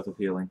 points worth of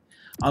healing.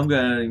 I'm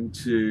going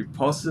to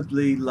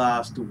possibly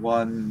last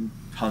one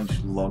punch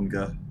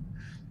longer.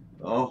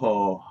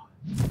 Oh.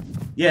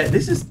 Yeah,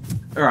 this is...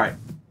 Alright.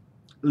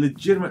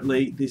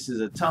 Legitimately, this is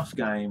a tough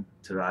game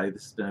today.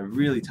 This has been a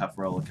really tough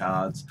roll of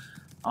cards.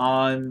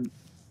 I'm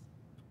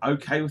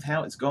okay with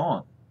how it's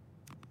gone.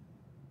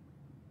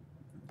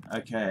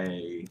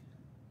 Okay.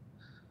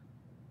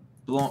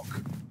 Block.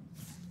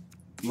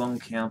 Long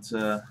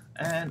counter,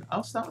 and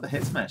I'll start with a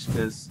head smash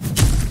because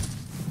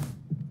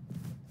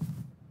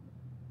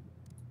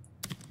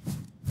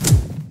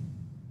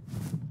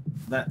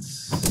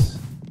that's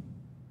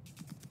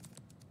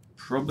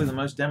probably the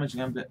most damage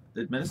I'm going to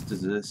administer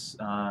to this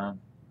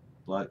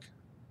bloke.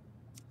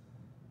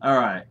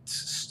 Alright,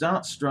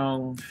 start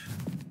strong.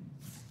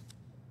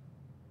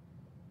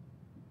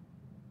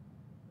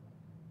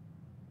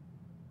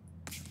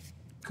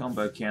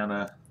 Combo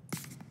counter.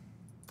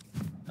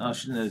 Oh, I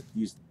shouldn't have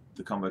used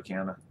the combo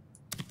counter.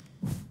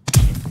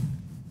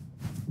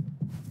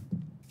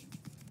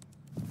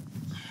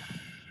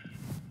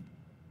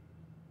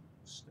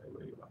 Stay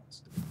where you are,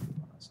 stay where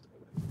you are, stay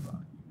where you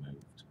are. You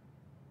moved.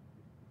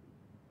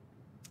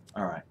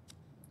 Alright.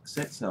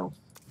 Set self.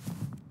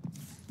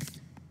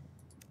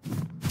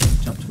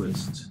 Jump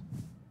twist.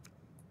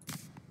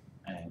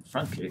 And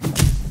front kick.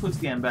 Puts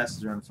the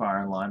ambassador in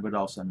firing line, but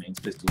also means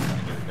pistol's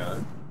gonna get a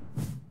go.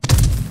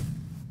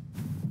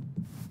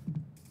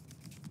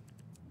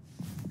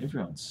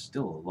 Everyone's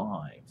still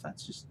alive.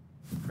 That's just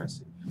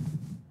impressive.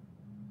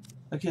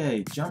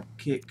 Okay, jump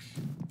kick.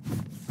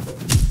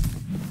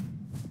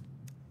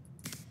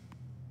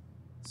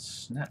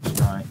 Snap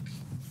strike.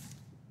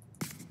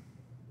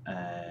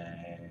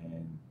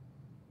 And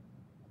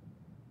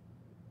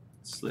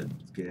slip.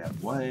 Get out of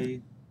the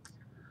way.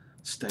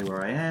 Stay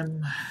where I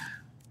am.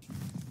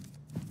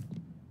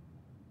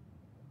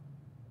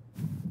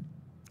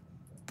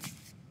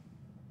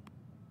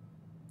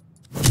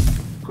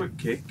 Quick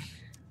kick.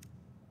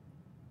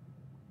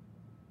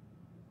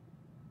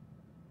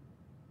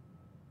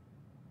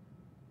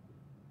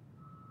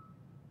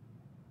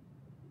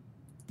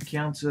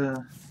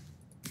 Counter,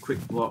 quick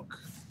block,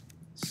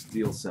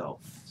 steel self.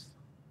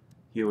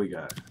 Here we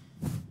go.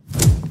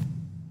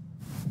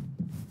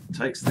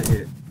 Takes the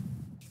hit.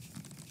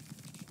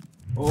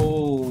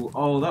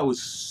 Oh, that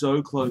was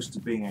so close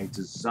to being a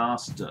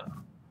disaster.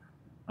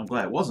 I'm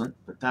glad it wasn't,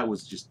 but that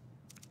was just...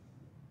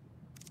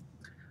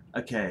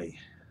 Okay.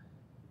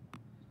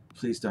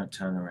 Please don't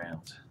turn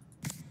around.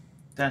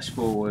 Dash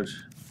forward.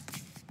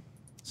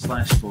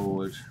 Slash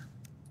forward.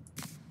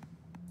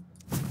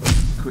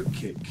 Quick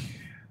kick.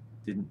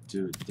 Didn't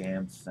do a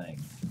damn thing.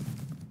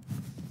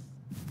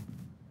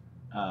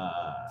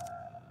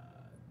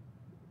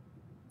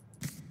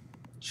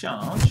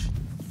 Charge.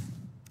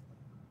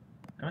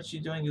 How much are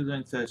you doing? You're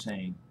doing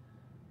 13.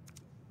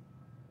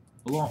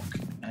 block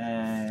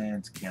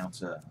and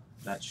counter.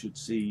 That should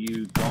see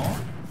you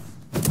gone.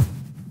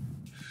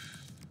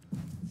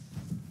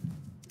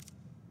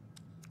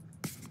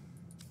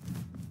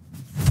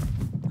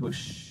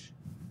 Push.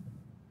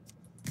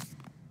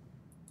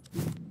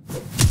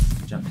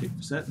 Jump kick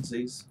for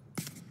certainties.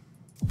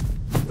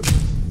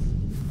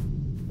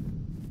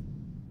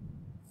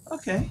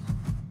 Okay.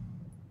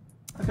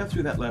 I go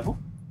through that level.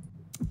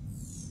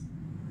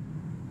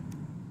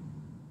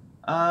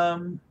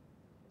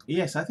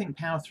 Yes, I think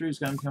power through is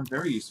going to become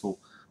very useful.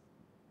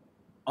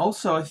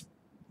 Also,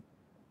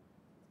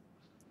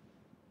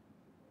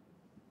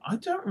 I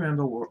don't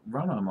remember what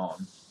run I'm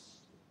on.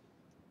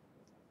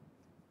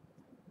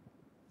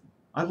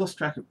 I lost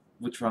track of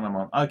which run I'm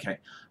on. Okay,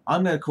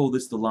 I'm going to call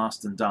this the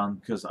last and done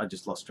because I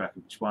just lost track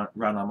of which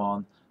run I'm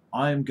on.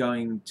 I am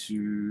going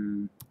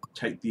to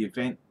take the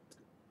event.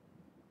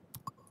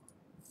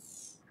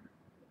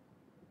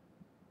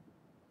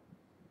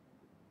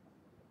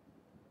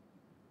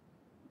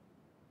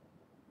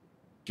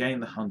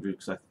 Gain the 100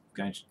 because I'm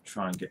going to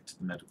try and get to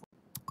the medical.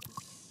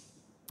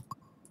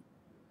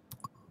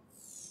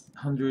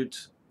 100,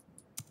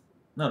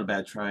 not a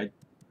bad trade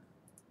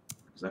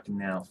because I can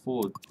now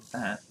afford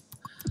that.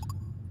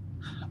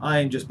 I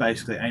am just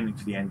basically aiming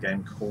for the end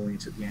game, calling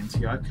it at the end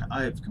here.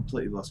 I have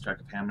completely lost track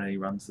of how many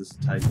runs this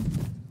has taken.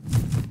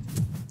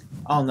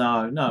 Oh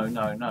no, no,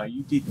 no, no,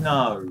 you did,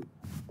 no.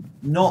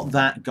 Not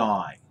that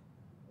guy.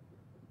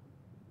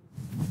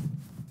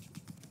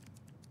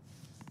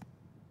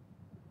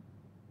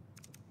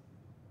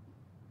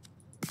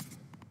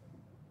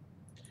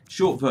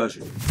 Short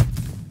version.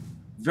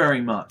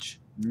 Very much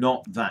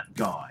not that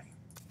guy.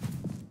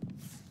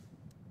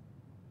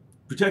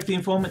 Protect the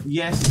informant?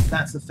 Yes,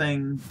 that's the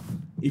thing.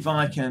 If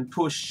I can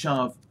push,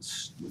 shove,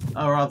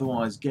 or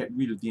otherwise get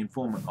rid of the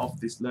informant off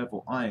this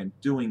level, I am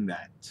doing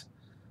that.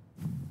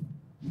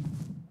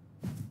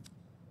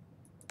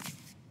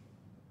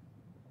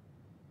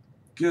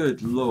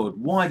 Good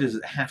Lord, why does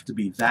it have to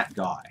be that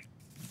guy?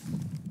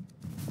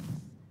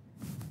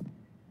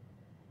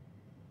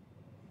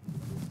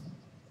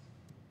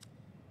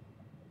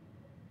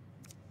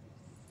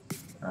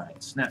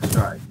 Alright, snap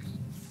strike.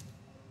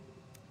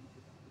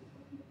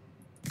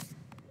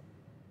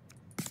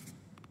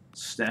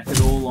 Stack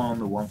it all on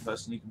the one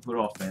person you can put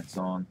offense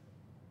on.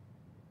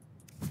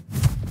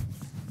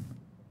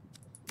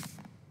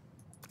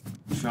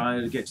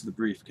 Try to get to the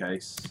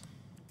briefcase.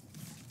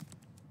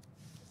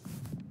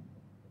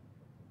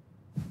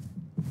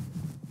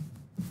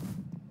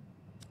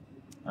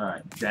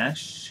 Alright,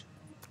 dash.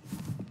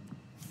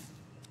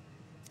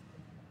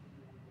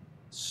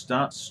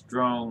 Start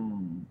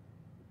strong.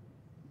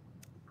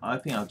 I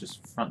think I'll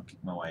just front kick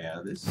my way out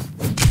of this.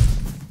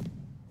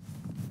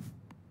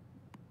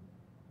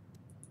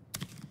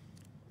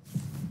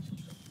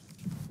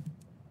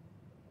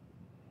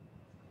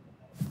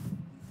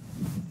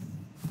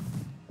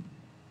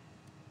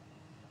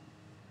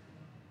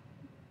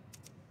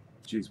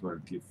 Jeez, what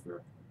I'd give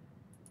for...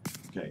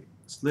 Okay,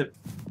 slip,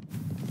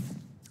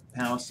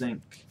 power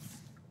sink,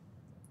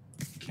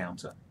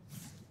 counter.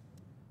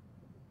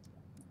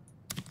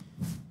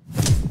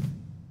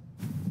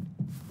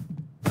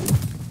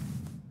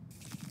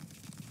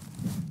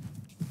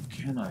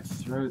 Can I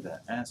throw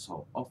that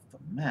asshole off the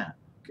map?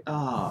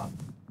 Ah.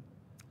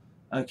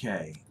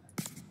 Okay.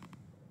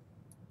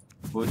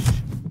 Push.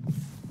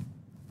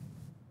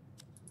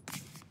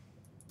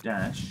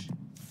 Dash.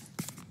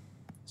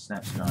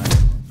 Snap strike.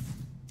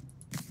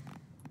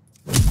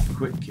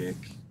 Quick kick.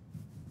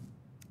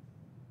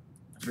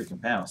 Freaking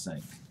power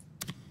sink.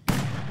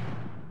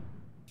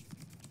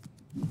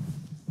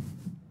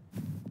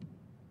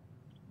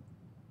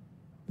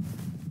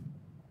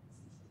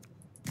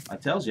 I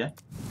tells you.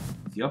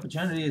 The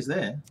opportunity is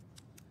there.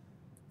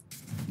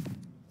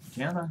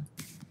 Counter.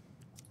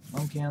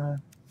 One counter.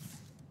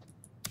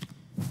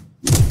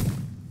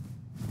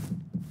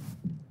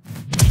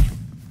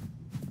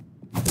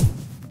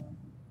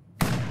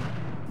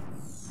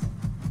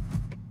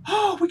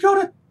 Oh, we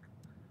got it!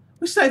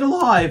 We stayed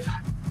alive!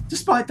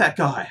 Despite that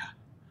guy.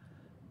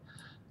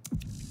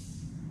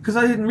 Because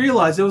I didn't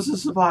realize it was a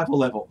survival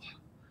level.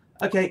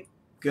 Okay,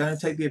 gonna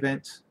take the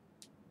event.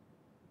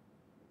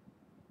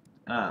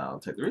 I'll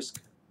take the risk.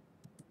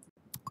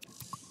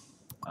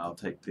 I'll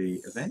take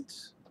the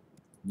event.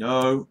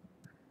 No.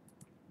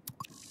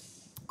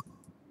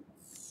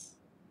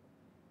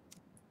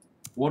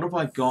 What have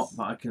I got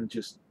that I can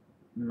just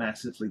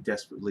massively,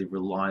 desperately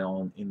rely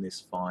on in this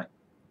fight?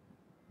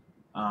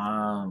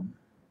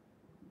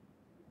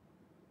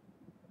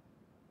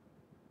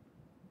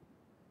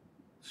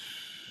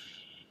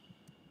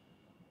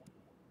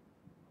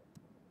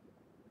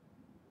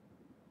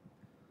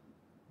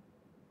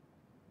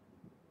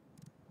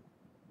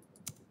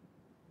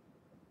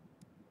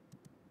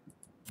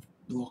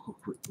 Block or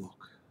quick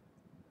block?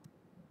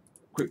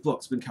 Quick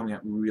block's been coming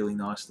up really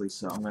nicely,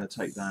 so I'm going to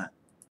take that.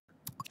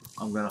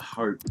 I'm going to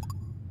hope.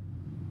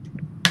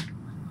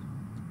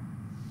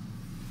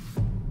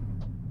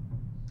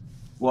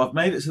 Well, I've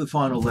made it to the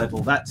final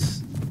level.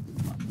 That's...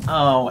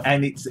 Oh,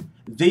 and it's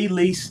the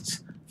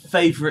least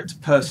favourite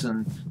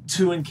person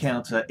to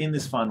encounter in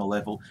this final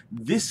level.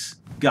 This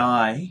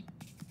guy.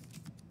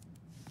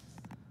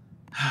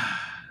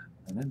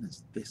 And then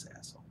there's this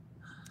asshole.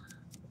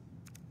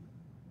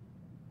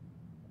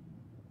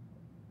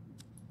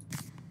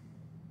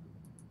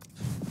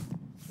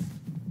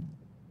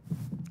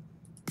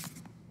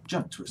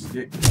 Jump, twist,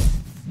 dick.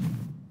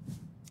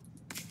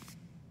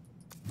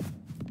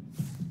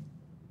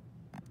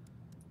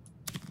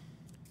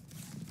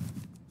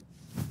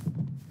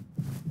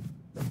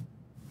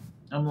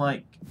 I'm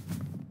like,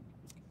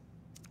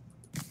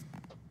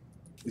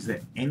 is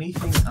there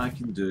anything I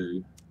can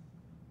do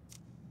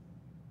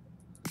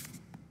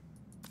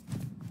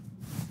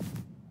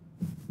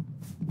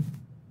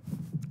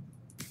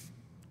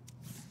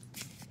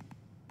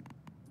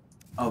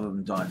other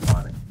than die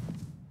fighting?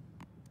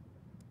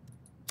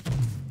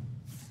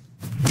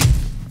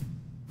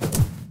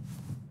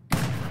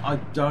 I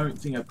don't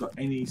think I've got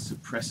any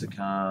suppressor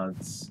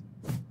cards.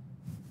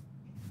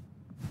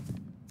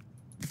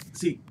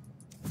 See,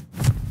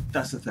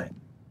 that's the thing.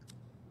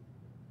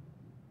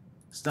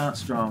 Start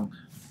strong,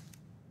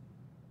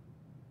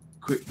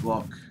 quick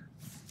block,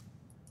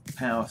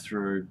 power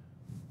through,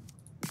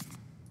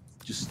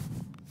 just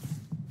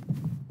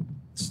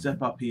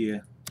step up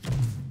here.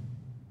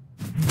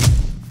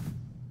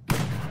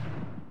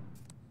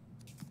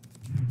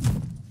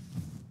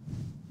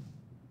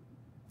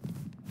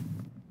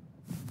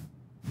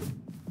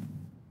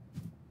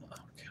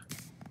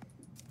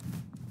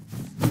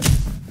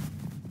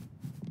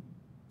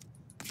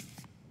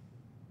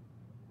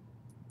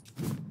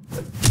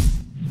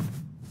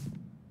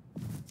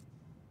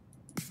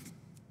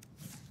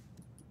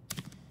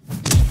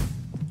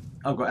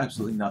 I've got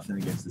absolutely nothing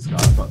against this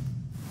guy, but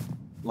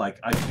like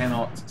I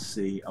cannot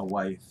see a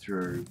way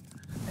through.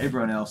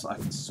 Everyone else, I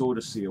can sort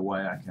of see a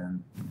way. I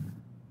can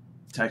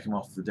take him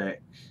off the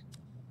deck,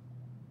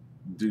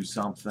 do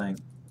something.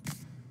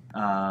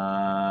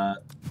 To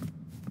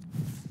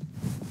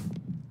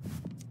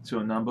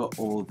a number,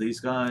 all of these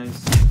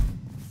guys.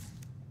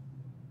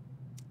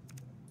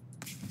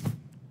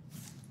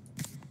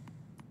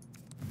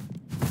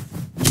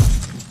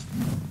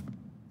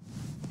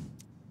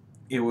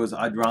 It was,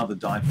 I'd rather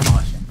die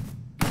fighting.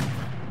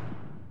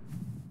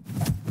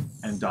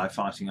 And die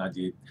fighting I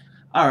did.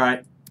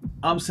 Alright,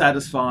 I'm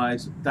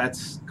satisfied.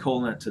 That's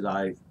calling it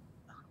today.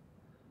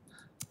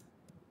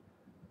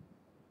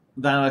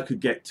 That I could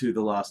get to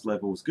the last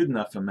level was good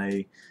enough for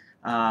me.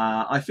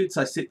 iFITS,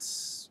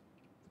 iSITS.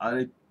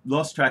 I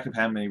lost track of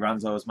how many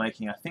runs I was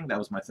making. I think that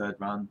was my third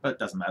run, but it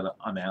doesn't matter.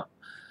 I'm out.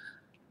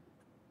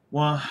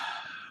 Well,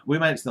 we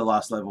made it to the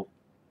last level.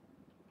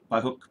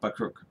 By hook, by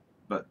crook.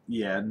 But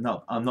yeah,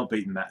 no, I'm not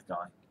beating that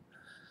guy.